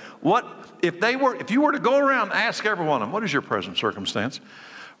Galilee, what if you were to go around and ask every one of them, what is your present circumstance?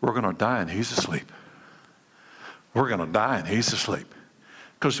 We're going to die, and he's asleep. We're going to die, and he's asleep.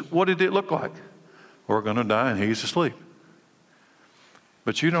 Because what did it look like? We're going to die, and he's asleep.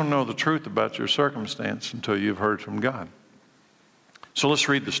 But you don't know the truth about your circumstance until you've heard from God. So let's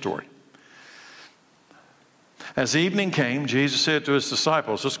read the story. As evening came, Jesus said to his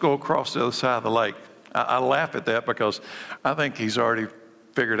disciples, let's go across the other side of the lake. I laugh at that because I think he's already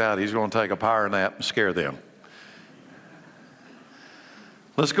figured out he's going to take a power nap and scare them.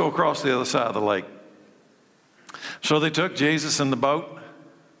 Let's go across the other side of the lake. So they took Jesus in the boat,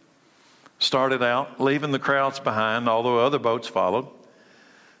 started out, leaving the crowds behind, although other boats followed.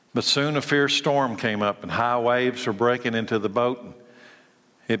 But soon a fierce storm came up and high waves were breaking into the boat.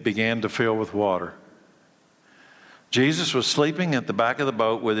 It began to fill with water. Jesus was sleeping at the back of the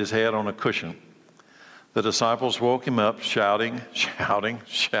boat with his head on a cushion. The disciples woke him up, shouting.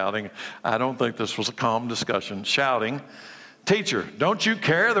 I don't think this was a calm discussion. Shouting, "Teacher, don't you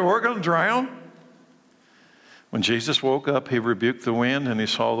care that we're going to drown?" When Jesus woke up, he rebuked the wind and he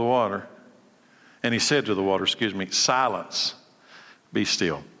saw the water. And he said to the water, "Silence, be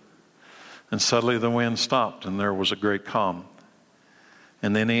still." And suddenly the wind stopped and there was a great calm.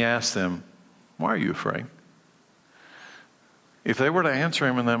 And then he asked them, "Why are you afraid?" If they were to answer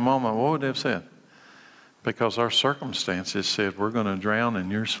him in that moment, what would they have said? Because our circumstances said, "We're going to drown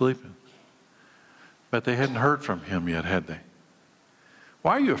and you're sleeping." But they hadn't heard from him yet, had they?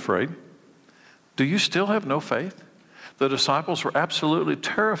 Why are you afraid? Do you still have no faith? The disciples were absolutely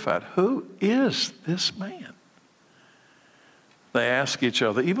terrified. Who is this man? They ask each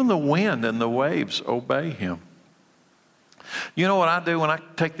other. Even the wind and the waves obey him. You know what I do when I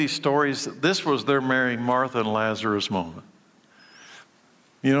take these stories? This was their Mary, Martha, and Lazarus moment.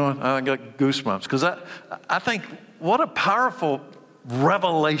 You know, I got goosebumps because I think what a powerful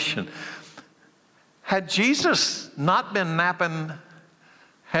revelation. Had Jesus not been napping,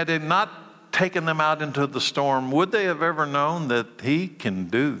 had he not taken them out into the storm, would they have ever known that he can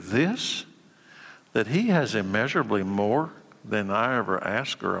do this? That he has immeasurably more than I ever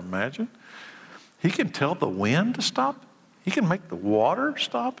ask or imagine? He can tell the wind to stop. He can make the water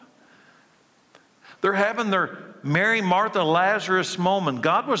stop. They're having their Mary, Martha, Lazarus moment.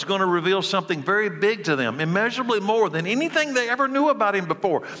 God was going to reveal something very big to them, immeasurably more than anything they ever knew about him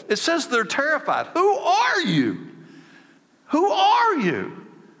before. It says they're terrified. Who are you? Who are you?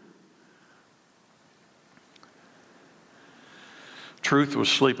 Truth was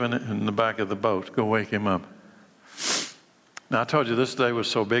sleeping in the back of the boat. Go wake him up. Now, I told you this day was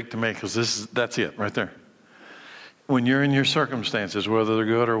so big to me because that's it right there. When you're in your circumstances, whether they're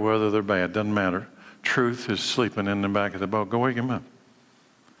good or whether they're bad, doesn't matter. Truth is sleeping in the back of the boat. Go wake him up.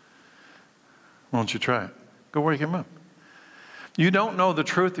 Why don't you try it? Go wake him up. You don't know the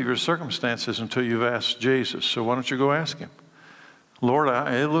truth of your circumstances until you've asked Jesus. So why don't you go ask him? Lord,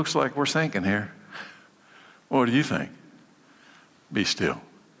 it looks like we're sinking here. What do you think? Be still.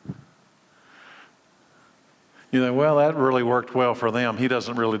 You think, well, that really worked well for them. He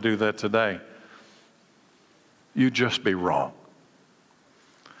doesn't really do that today. You just be wrong.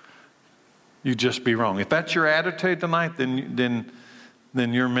 You just be wrong. If that's your attitude tonight, then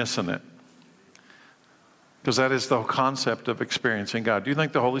you're missing it. Because that is the whole concept of experiencing God. Do you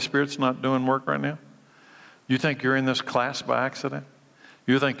think the Holy Spirit's not doing work right now? You think you're in this class by accident?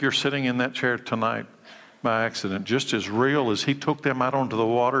 You think you're sitting in that chair tonight by accident, just as real as he took them out onto the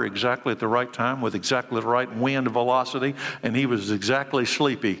water exactly at the right time with exactly the right wind velocity, and he was exactly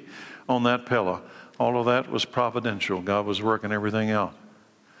sleepy on that pillow. All of that was providential. God was working everything out.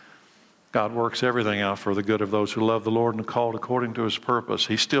 God works everything out for the good of those who love the Lord and are called according to his purpose.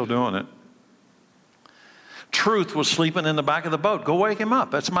 He's still doing it. Truth was sleeping in the back of the boat. Go wake him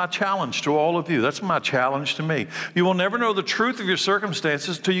up. That's my challenge to all of you. That's my challenge to me. You will never know the truth of your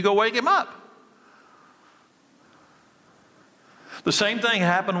circumstances until you go wake him up. The same thing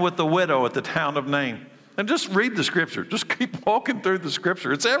happened with the widow at the town of Nain. And just read the scripture. Just keep walking through the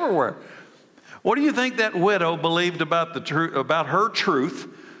scripture. It's everywhere. What do you think that widow believed about about her truth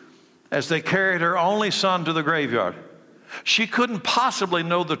as they carried her only son to the graveyard? She couldn't possibly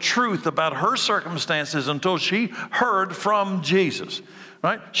know the truth about her circumstances until she heard from Jesus,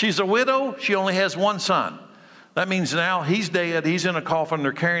 right? She's a widow. She only has one son. That means now he's dead. He's in a coffin.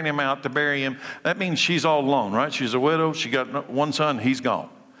 They're carrying him out to bury him. That means she's all alone, right? She's a widow. She got one son. He's gone.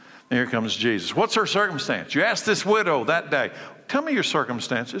 And here comes Jesus. What's her circumstance? You asked this widow that day, tell me your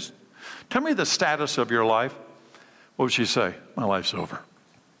circumstances. Tell me the status of your life. What would she say? My life's over.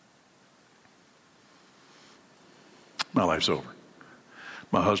 My life's over.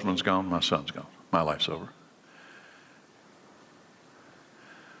 My husband's gone. My son's gone. My life's over.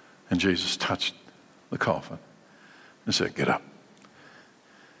 And Jesus touched the coffin and said, get up.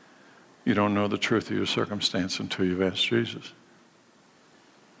 You don't know the truth of your circumstance until you've asked Jesus.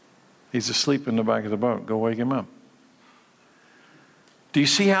 He's asleep in the back of the boat. Go wake him up. Do you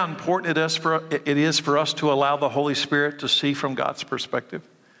see how important it is for us to allow the Holy Spirit to see from God's perspective?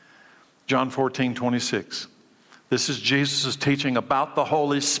 John 14:26. This is Jesus' teaching about the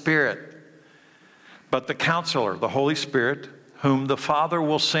Holy Spirit. But the Counselor, the Holy Spirit, whom the Father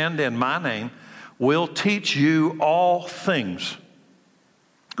will send in my name, will teach you all things.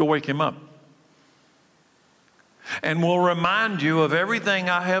 Go wake him up. And will remind you of everything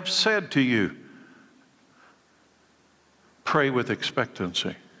I have said to you. Pray with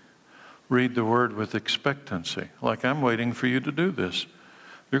expectancy. Read the word with expectancy. Like I'm waiting for you to do this.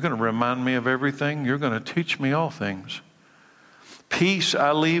 You're going to remind me of everything. You're going to teach me all things. Peace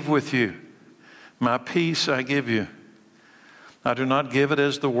I leave with you. My peace I give you. I do not give it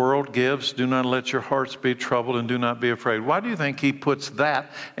as the world gives. Do not let your hearts be troubled and do not be afraid. Why do you think he puts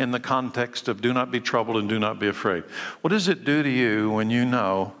that in the context of do not be troubled and do not be afraid? What does it do to you when you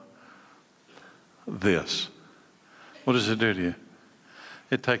know this? What does it do to you?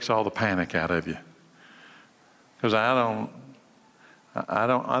 It takes all the panic out of you. Because I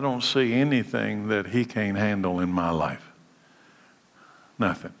don't see anything that he can't handle in my life.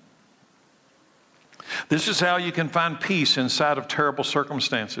 Nothing. This is how you can find peace inside of terrible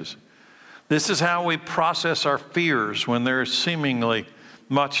circumstances. This is how we process our fears when there is seemingly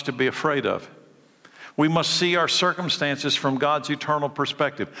much to be afraid of. We must see our circumstances from God's eternal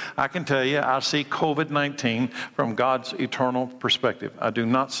perspective. I can tell you, I see COVID-19 from God's eternal perspective. I do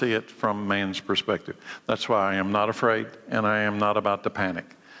not see it from man's perspective. That's why I am not afraid and I am not about to panic.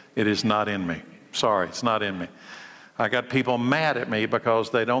 It is not in me. Sorry, it's not in me. I got people mad at me because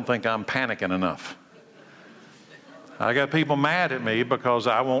they don't think I'm panicking enough. I got people mad at me because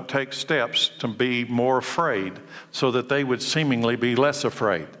I won't take steps to be more afraid so that they would seemingly be less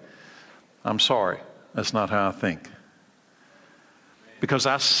afraid. I'm sorry. That's not how I think. Because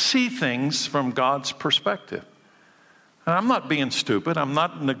I see things from God's perspective. And I'm not being stupid. I'm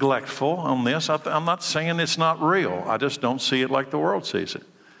not neglectful on this. I'm not saying it's not real. I just don't see it like the world sees it.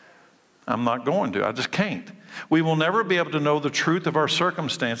 I'm not going to. I just can't. We will never be able to know the truth of our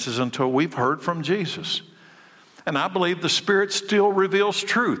circumstances until we've heard from Jesus. And I believe the Spirit still reveals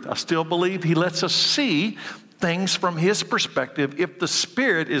truth. I still believe He lets us see things from His perspective if the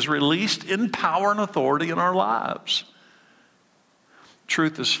Spirit is released in power and authority in our lives.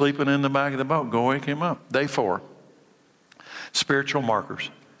 Truth is sleeping in the back of the boat. Go wake him up. Day 4. Spiritual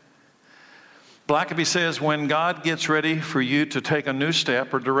markers. Blackaby says, when God gets ready for you to take a new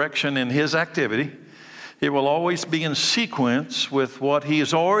step or direction in His activity, it will always be in sequence with what He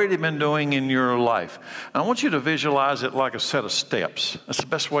has already been doing in your life. I want you to visualize it like a set of steps. That's the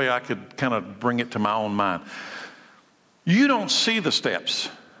best way I could kind of bring it to my own mind. You don't see the steps,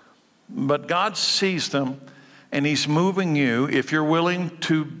 but God sees them, and He's moving you. If you're willing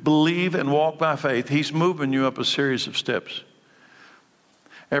to believe and walk by faith, He's moving you up a series of steps.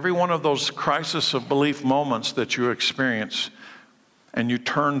 Every one of those crisis of belief moments that you experience and you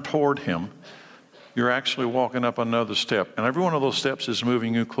turn toward Him, you're actually walking up another step. And every one of those steps is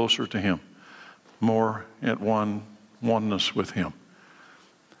moving you closer to Him, more at oneness with Him.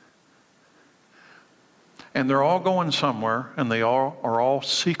 And they're all going somewhere, and they all are all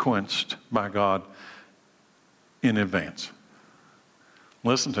sequenced by God in advance.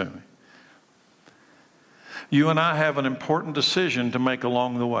 Listen to me. You and I have an important decision to make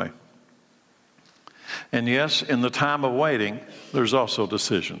along the way. And yes, in the time of waiting, there's also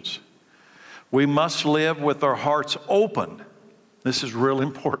decisions. We must live with our hearts open. This is real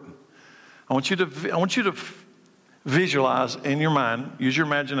important. I want you to visualize in your mind, use your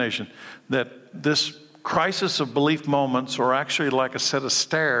imagination, that this crisis of belief moments are actually like a set of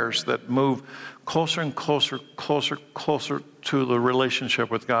stairs that move closer and closer, closer, closer to the relationship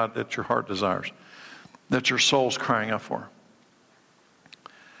with God that your heart desires, that your soul's crying out for.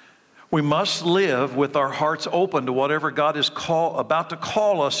 We must live with our hearts open to whatever God is about to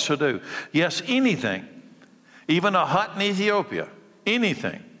call us to do. Yes, anything, even a hut in Ethiopia,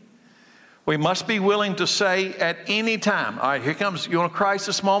 anything. We must be willing to say at any time, all right, here comes, you want a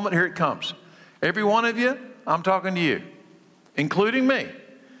crisis moment? Here it comes. Every one of you, I'm talking to you, including me.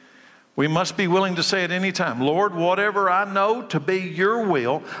 We must be willing to say at any time, Lord, whatever I know to be your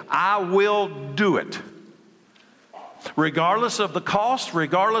will, I will do it. Regardless of the cost,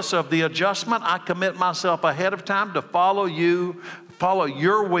 regardless of the adjustment, I commit myself ahead of time to follow you, follow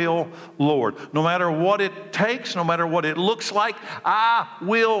your will, Lord. No matter what it takes, no matter what it looks like, I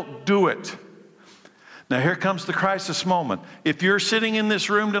will do it. Now here comes the crisis moment. If you're sitting in this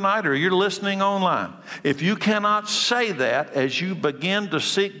room tonight or you're listening online, if you cannot say that as you begin to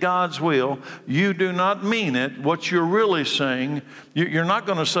seek God's will, you do not mean it. What you're really saying, you're not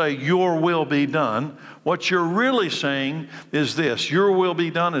going to say your will be done. What you're really saying is this: your will be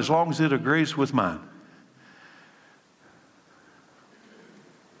done as long as it agrees with mine.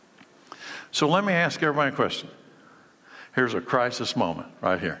 So let me ask everybody a question. Here's a crisis moment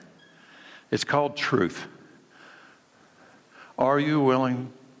right here. It's called truth. Are you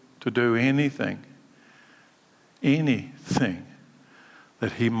willing to do anything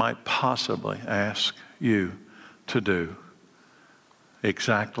that He might possibly ask you to do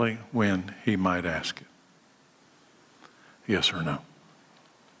exactly when He might ask it? Yes or no?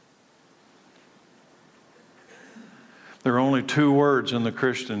 There are only 2 words in the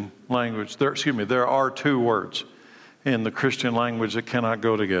Christian language. There are 2 words in the Christian language that cannot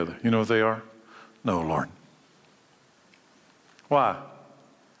go together. You know what they are? No, Lord. Why?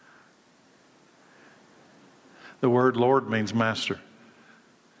 The word Lord means master.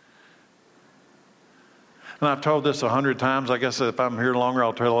 And I've told this 100 times. I guess if I'm here longer,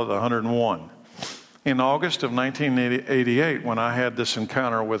 I'll tell it 101. In August of 1988, when I had this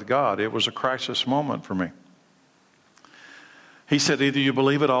encounter with God, it was a crisis moment for me. He said, either you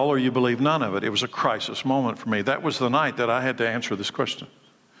believe it all or you believe none of it. It was a crisis moment for me. That was the night that I had to answer this question.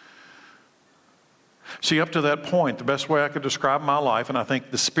 See, up to that point, the best way I could describe my life, and I think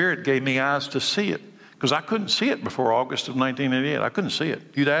the Spirit gave me eyes to see it, because I couldn't see it before August of 1988. I couldn't see it.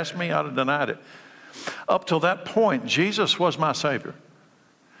 You'd asked me, I'd have denied it. Up till that point, Jesus was my Savior.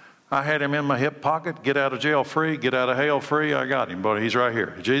 I had him in my hip pocket, get out of jail free, get out of hell free. I got him, but he's right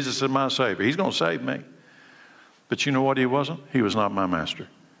here. Jesus is my Savior. He's going to save me. But you know what he wasn't? He was not my master.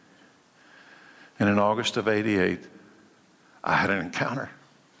 And in August of 88, I had an encounter.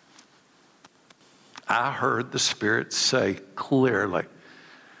 I heard the Spirit say clearly,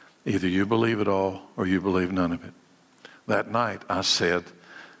 either you believe it all or you believe none of it. That night, I said,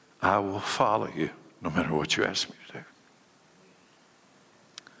 I will follow you no matter what you ask me to do.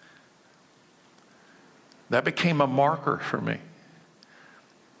 That became a marker for me.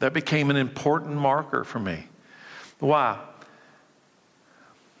 That became an important marker for me. Why?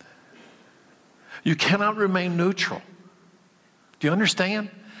 You cannot remain neutral. Do you understand?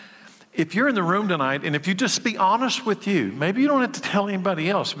 If you're in the room tonight, and if you just be honest with you, maybe you don't have to tell anybody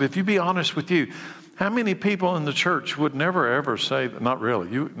else, but if you be honest with you, how many people in the church would never ever say, not really,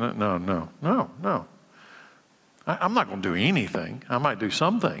 no. I'm not going to do anything. I might do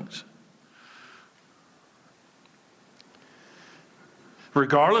some things.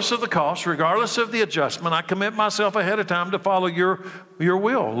 Regardless of the cost, regardless of the adjustment, I commit myself ahead of time to follow your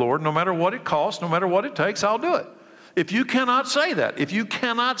will, Lord. No matter what it costs, no matter what it takes, I'll do it. If you cannot say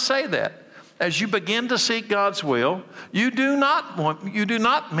that, as you begin to seek God's will, you do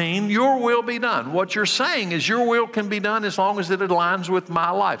not mean your will be done. What you're saying is your will can be done as long as it aligns with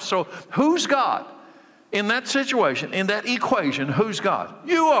my life. So who's God? In that situation, in that equation, who's God?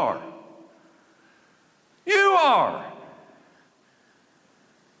 You are. You are.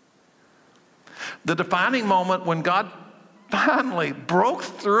 The defining moment when God finally broke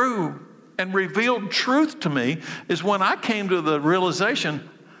through and revealed truth to me is when I came to the realization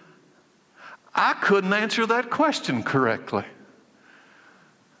I couldn't answer that question correctly.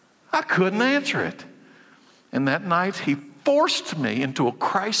 I couldn't answer it. And that night, he forced me into a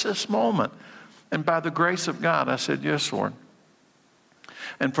crisis moment. And by the grace of God, I said, yes, Lord.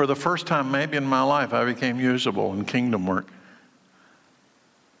 And for the first time maybe in my life, I became usable in kingdom work.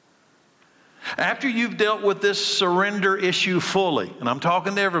 After you've dealt with this surrender issue fully, and I'm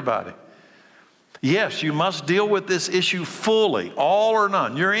talking to everybody, yes, you must deal with this issue fully, all or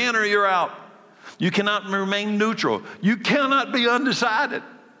none. You're in or you're out. You cannot remain neutral. You cannot be undecided.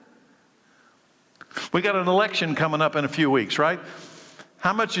 We got an election coming up in a few weeks, right?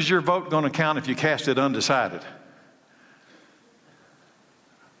 How much is your vote going to count if you cast it undecided?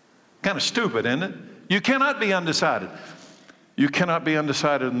 Kind of stupid, isn't it? You cannot be undecided. You cannot be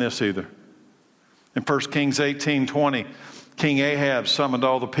undecided in this either. In 1 Kings 18:20, King Ahab summoned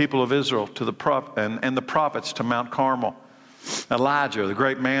all the people of Israel to and the prophets to Mount Carmel. Elijah, the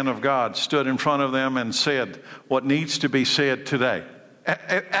great man of God, stood in front of them and said what needs to be said today.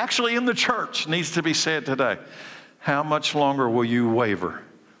 Actually, in the church, needs to be said today. How much longer will you waver,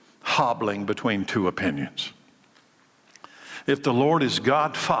 hobbling between two opinions? If the Lord is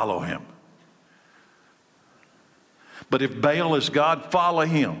God, follow him. But if Baal is God, follow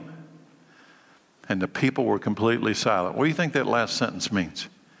him. And the people were completely silent. What do you think that last sentence means?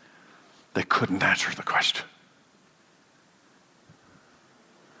 They couldn't answer the question.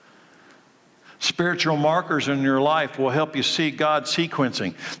 Spiritual markers in your life will help you see God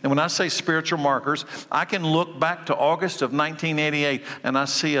sequencing. And when I say spiritual markers, I can look back to August of 1988 and I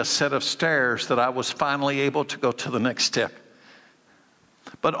see a set of stairs that I was finally able to go to the next step.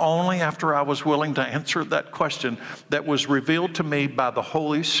 But only after I was willing to answer that question that was revealed to me by the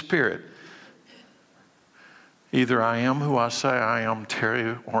Holy Spirit. Either I am who I say I am,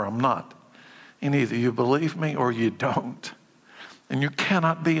 Terry, or I'm not. And either you believe me or you don't. And you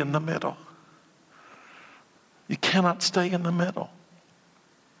cannot be in the middle. You cannot stay in the middle.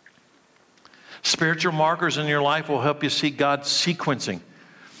 Spiritual markers in your life will help you see God sequencing.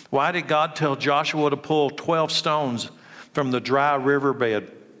 Why did God tell Joshua to pull 12 stones from the dry riverbed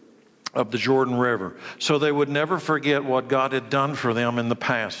of the Jordan River? So they would never forget what God had done for them in the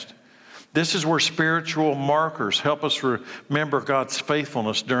past. This is where spiritual markers help us remember God's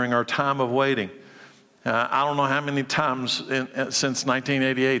faithfulness during our time of waiting. I don't know how many times since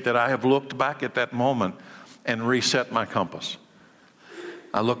 1988 that I have looked back at that moment and reset my compass.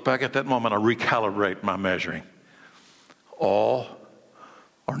 I look back at that moment, I recalibrate my measuring. All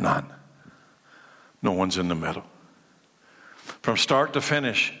or none. No one's in the middle. From start to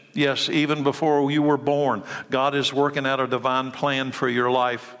finish, yes, even before you were born, God is working out a divine plan for your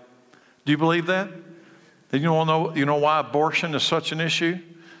life. Do you believe that? You know why abortion is such an issue?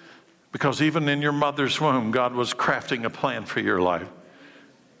 Because even in your mother's womb, God was crafting a plan for your life.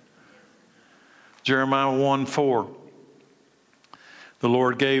 Jeremiah 1:4. The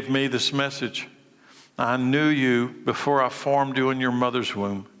Lord gave me this message. I knew you before I formed you in your mother's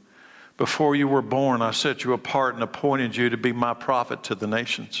womb. Before you were born, I set you apart and appointed you to be my prophet to the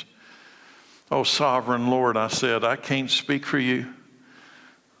nations. Oh, sovereign Lord, I said, I can't speak for you.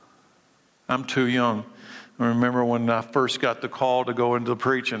 I'm too young. I remember when I first got the call to go into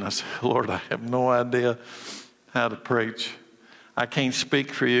preaching, I said, Lord, I have no idea how to preach. I can't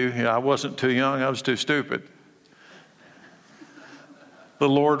speak for you. I wasn't too young, I was too stupid. The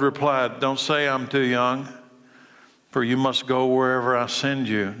Lord replied, don't say I'm too young, for you must go wherever I send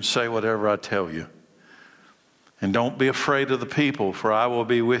you and say whatever I tell you. And don't be afraid of the people, for I will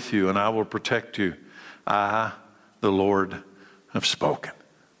be with you and I will protect you. I, the Lord, have spoken.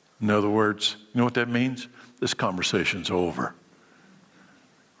 In other words, you know what that means? This conversation's over.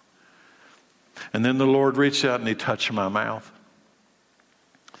 And then the Lord reached out and he touched my mouth.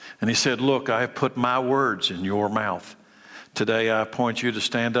 And he said, look, I have put my words in your mouth. Today I appoint you to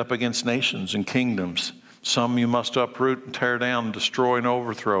stand up against nations and kingdoms. Some you must uproot and tear down, destroy and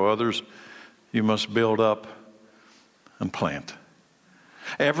overthrow. Others you must build up and plant.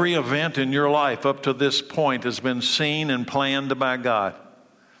 Every event in your life up to this point has been seen and planned by God.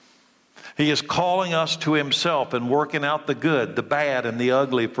 He is calling us to himself and working out the good, the bad, and the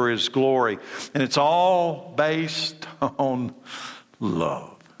ugly for his glory. And it's all based on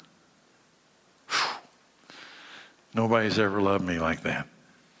love. Nobody's ever loved me like that.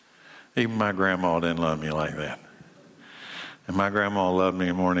 Even my grandma didn't love me like that. And my grandma loved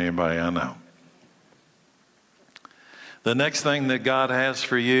me more than anybody I know. The next thing that God has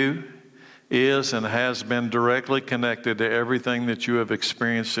for you is and has been directly connected to everything that you have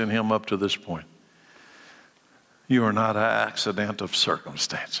experienced in him up to this point. You are not an accident of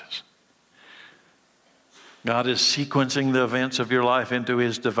circumstances. God is sequencing the events of your life into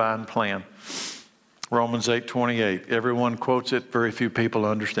his divine plan. Romans 8:28. Everyone quotes it. Very few people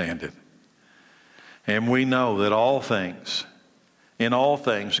understand it. And we know that in all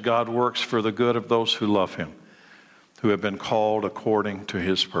things, God works for the good of those who love him, who have been called according to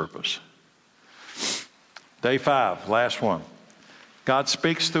his purpose. Day 5, last one. God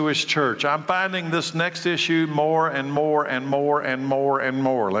speaks through his church. I'm finding this next issue more and more and more and more and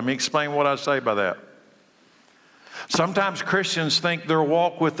more. Let me explain what I say by that. Sometimes Christians think their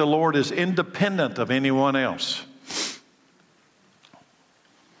walk with the Lord is independent of anyone else.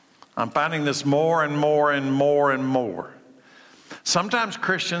 I'm finding this more and more and more and more. Sometimes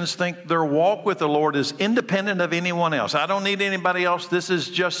Christians think their walk with the Lord is independent of anyone else. I don't need anybody else. This is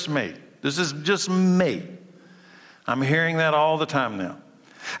just me. This is just me. I'm hearing that all the time now.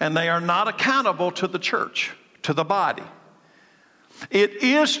 And they are not accountable to the church, to the body. It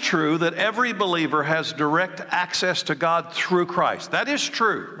is true that every believer has direct access to God through Christ. That is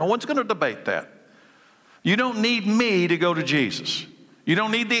true. No one's going to debate that. You don't need me to go to Jesus. You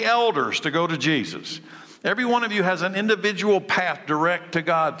don't need the elders to go to Jesus. Every one of you has an individual path direct to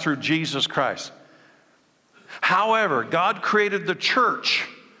God through Jesus Christ. However, God created the church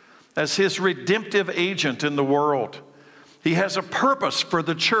as his redemptive agent in the world. He has a purpose for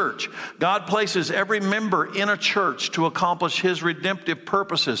the church. God places every member in a church to accomplish his redemptive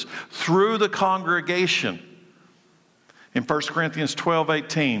purposes through the congregation. In 1 Corinthians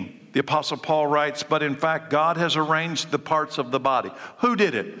 12:18, the Apostle Paul writes, but in fact, God has arranged the parts of the body. Who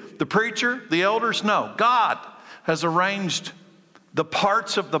did it? The preacher? The elders? No. God has arranged the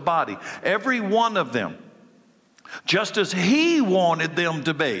parts of the body, every one of them, just as he wanted them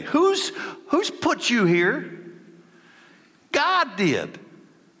to be. Who's put you here? God did.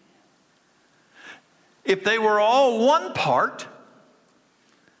 If they were all one part,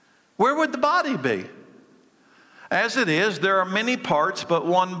 where would the body be? As it is, there are many parts, but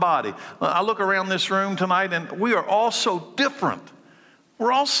one body. I look around this room tonight, and we are all so different.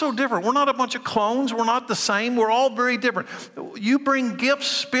 We're all so different. We're not a bunch of clones. We're not the same. We're all very different. You bring gifts,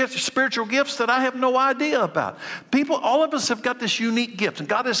 spiritual gifts that I have no idea about. People, all of us have got this unique gift, and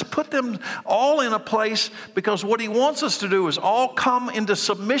God has put them all in a place because what He wants us to do is all come into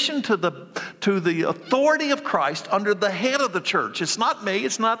submission to the authority of Christ under the head of the church. It's not me.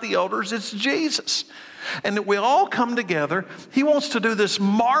 It's not the elders. It's Jesus. And that we all come together. He wants to do this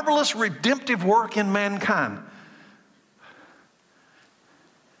marvelous redemptive work in mankind.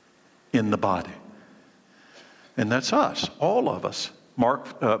 In the body. And that's us, all of us.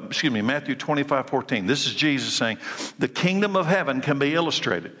 Matthew 25:14. This is Jesus saying, the kingdom of heaven can be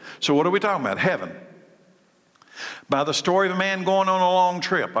illustrated. So what are we talking about? Heaven. By the story of a man going on a long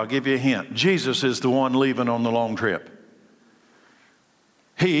trip. I'll give you a hint. Jesus is the one leaving on the long trip.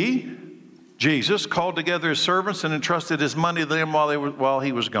 Jesus, called together his servants and entrusted his money to them while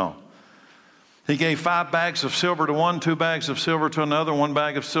he was gone. He gave 5 bags of silver to one, 2 bags of silver to another, 1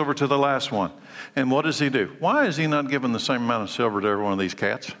 bag of silver to the last one. And what does he do? Why is he not giving the same amount of silver to every one of these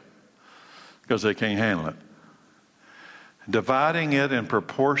cats? Because they can't handle it. Dividing it in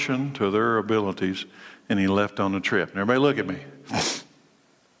proportion to their abilities, and he left on the trip. And everybody look at me.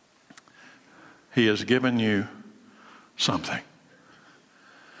 He has given you something.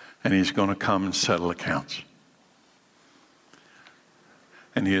 And he's going to come and settle accounts.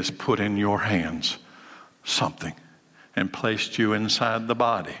 And he has put in your hands something and placed you inside the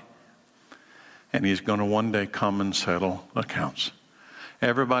body. And he's going to one day come and settle accounts.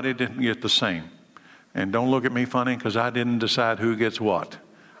 Everybody didn't get the same. And don't look at me funny because I didn't decide who gets what.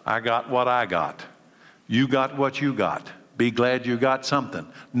 I got what I got. You got what you got. Be glad you got something.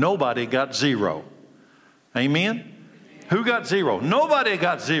 Nobody got 0. Amen? Who got 0? Nobody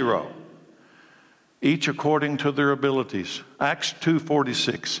got 0. Each according to their abilities. Acts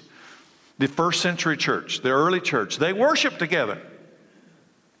 2:46. The first century church, the early church, they worship together.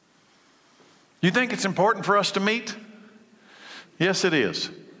 You think it's important for us to meet? Yes, it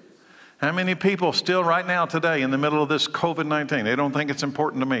is. How many people still right now today in the middle of this COVID-19, they don't think it's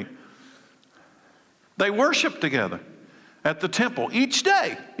important to meet? They worship together at the temple each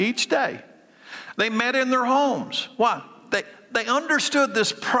day. They met in their homes. Why? They understood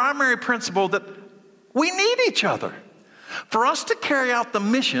this primary principle that we need each other. For us to carry out the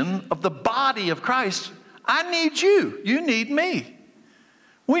mission of the body of Christ, I need you. You need me.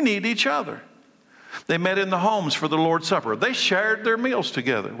 We need each other. They met in the homes for the Lord's Supper. They shared their meals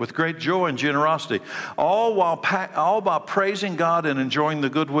together with great joy and generosity, all while praising God and enjoying the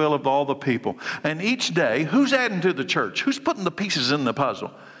goodwill of all the people. And each day, who's adding to the church? Who's putting the pieces in the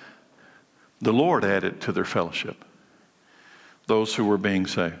puzzle? The Lord added to their fellowship, those who were being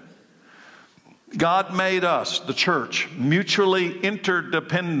saved. God made us, the church, mutually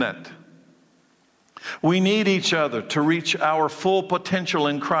interdependent. We need each other to reach our full potential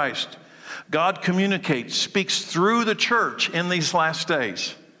in Christ. God communicates, speaks through the church in these last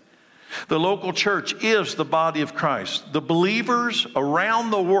days. The local church is the body of Christ. The believers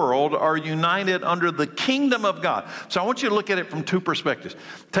around the world are united under the kingdom of God. So I want you to look at it from 2 perspectives.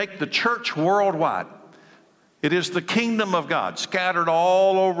 Take the church worldwide. It is the kingdom of God scattered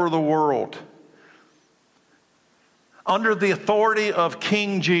all over the world, under the authority of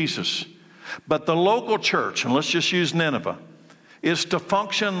King Jesus. But the local church, and let's just use Nineveh, is to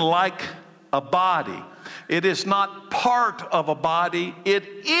function like a body. It is not part of a body. It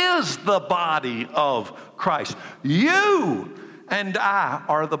is the body of Christ. You and I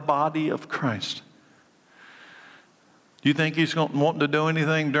are the body of Christ. Do you think he's wanting to do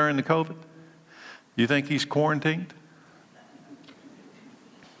anything during the COVID? You think he's quarantined?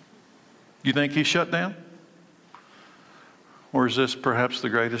 You think he's shut down? Or is this perhaps the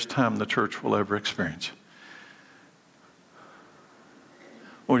greatest time the church will ever experience?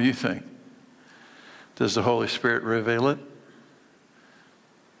 What do you think? Does the Holy Spirit reveal it?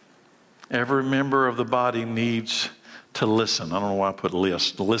 Every member of the body needs to listen. I don't know why I put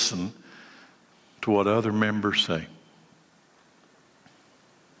list. Listen to what other members say.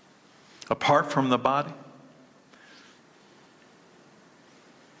 Apart from the body,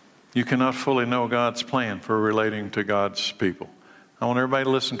 you cannot fully know God's plan for relating to God's people. I want everybody to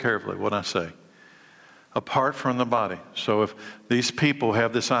listen carefully what I say. Apart from the body. So if these people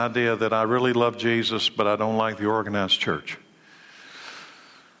have this idea that I really love Jesus, but I don't like the organized church,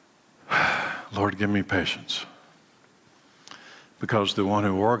 Lord, give me patience. Because the one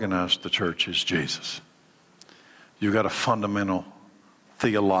who organized the church is Jesus. You've got a fundamental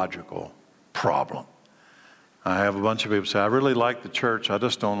theological problem. I have a bunch of people say, I really like the church. I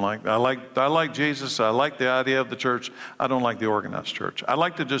just don't like, I like Jesus. I like the idea of the church. I don't like the organized church. I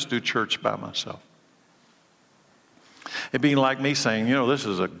like to just do church by myself. It'd be like me saying, you know, this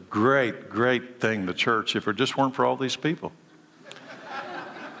is a great, great thing, the church, if it just weren't for all these people.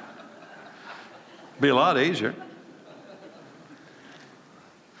 It'd be a lot easier.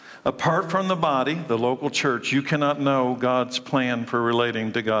 Apart from the body, the local church, you cannot know God's plan for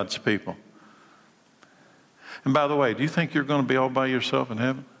relating to God's people. And by the way, do you think you're going to be all by yourself in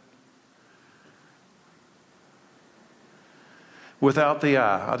heaven? Without the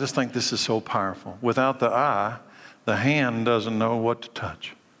eye, I just think this is so powerful. Without the eye, the hand doesn't know what to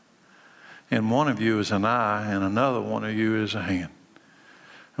touch. And one of you is an eye, and another one of you is a hand.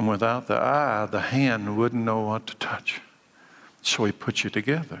 And without the eye, the hand wouldn't know what to touch. So he put you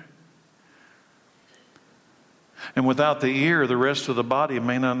together. And without the ear, the rest of the body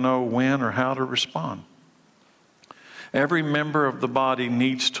may not know when or how to respond. Every member of the body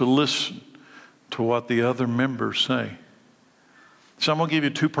needs to listen to what the other members say. So I'm going to give you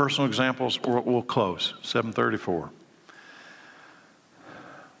two personal examples, or we'll close. 7:34.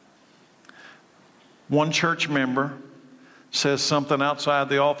 One church member says something outside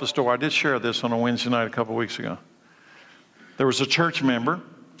the office door. I did share this on a Wednesday night a couple weeks ago. There was a church member,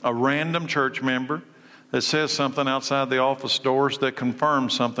 a random church member, that says something outside the office doors that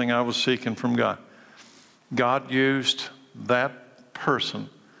confirmed something I was seeking from God. God used that person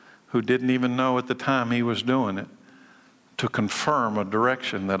who didn't even know at the time he was doing it to confirm a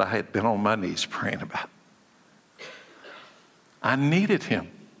direction that I had been on my knees praying about. I needed him.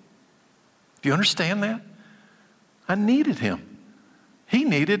 Do you understand that? I needed him. He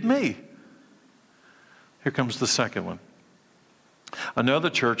needed me. Here comes the second one. Another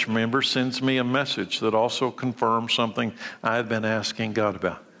church member sends me a message that also confirms something I had been asking God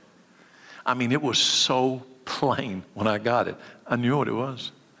about. I mean, it was so plain when I got it. I knew what it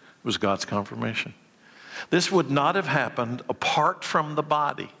was. It was God's confirmation. This would not have happened apart from the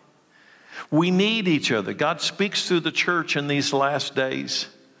body. We need each other. God speaks through the church in these last days.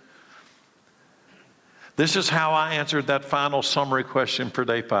 This is how I answered that final summary question for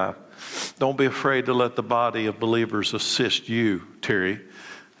day 5. Don't be afraid to let the body of believers assist you, Terry,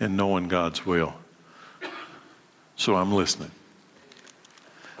 in knowing God's will. So I'm listening.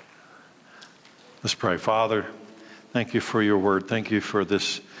 Let's pray. Father, thank you for your word. Thank you for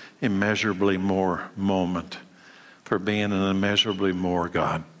this immeasurably more moment, for being an immeasurably more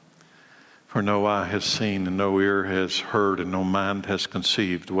God. For no eye has seen and no ear has heard and no mind has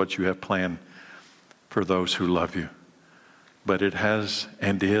conceived what you have planned for those who love you. But it has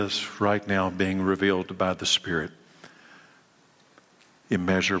and is right now being revealed by the Spirit.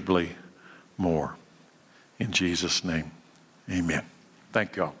 Immeasurably more. In Jesus' name, amen.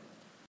 Thank you all.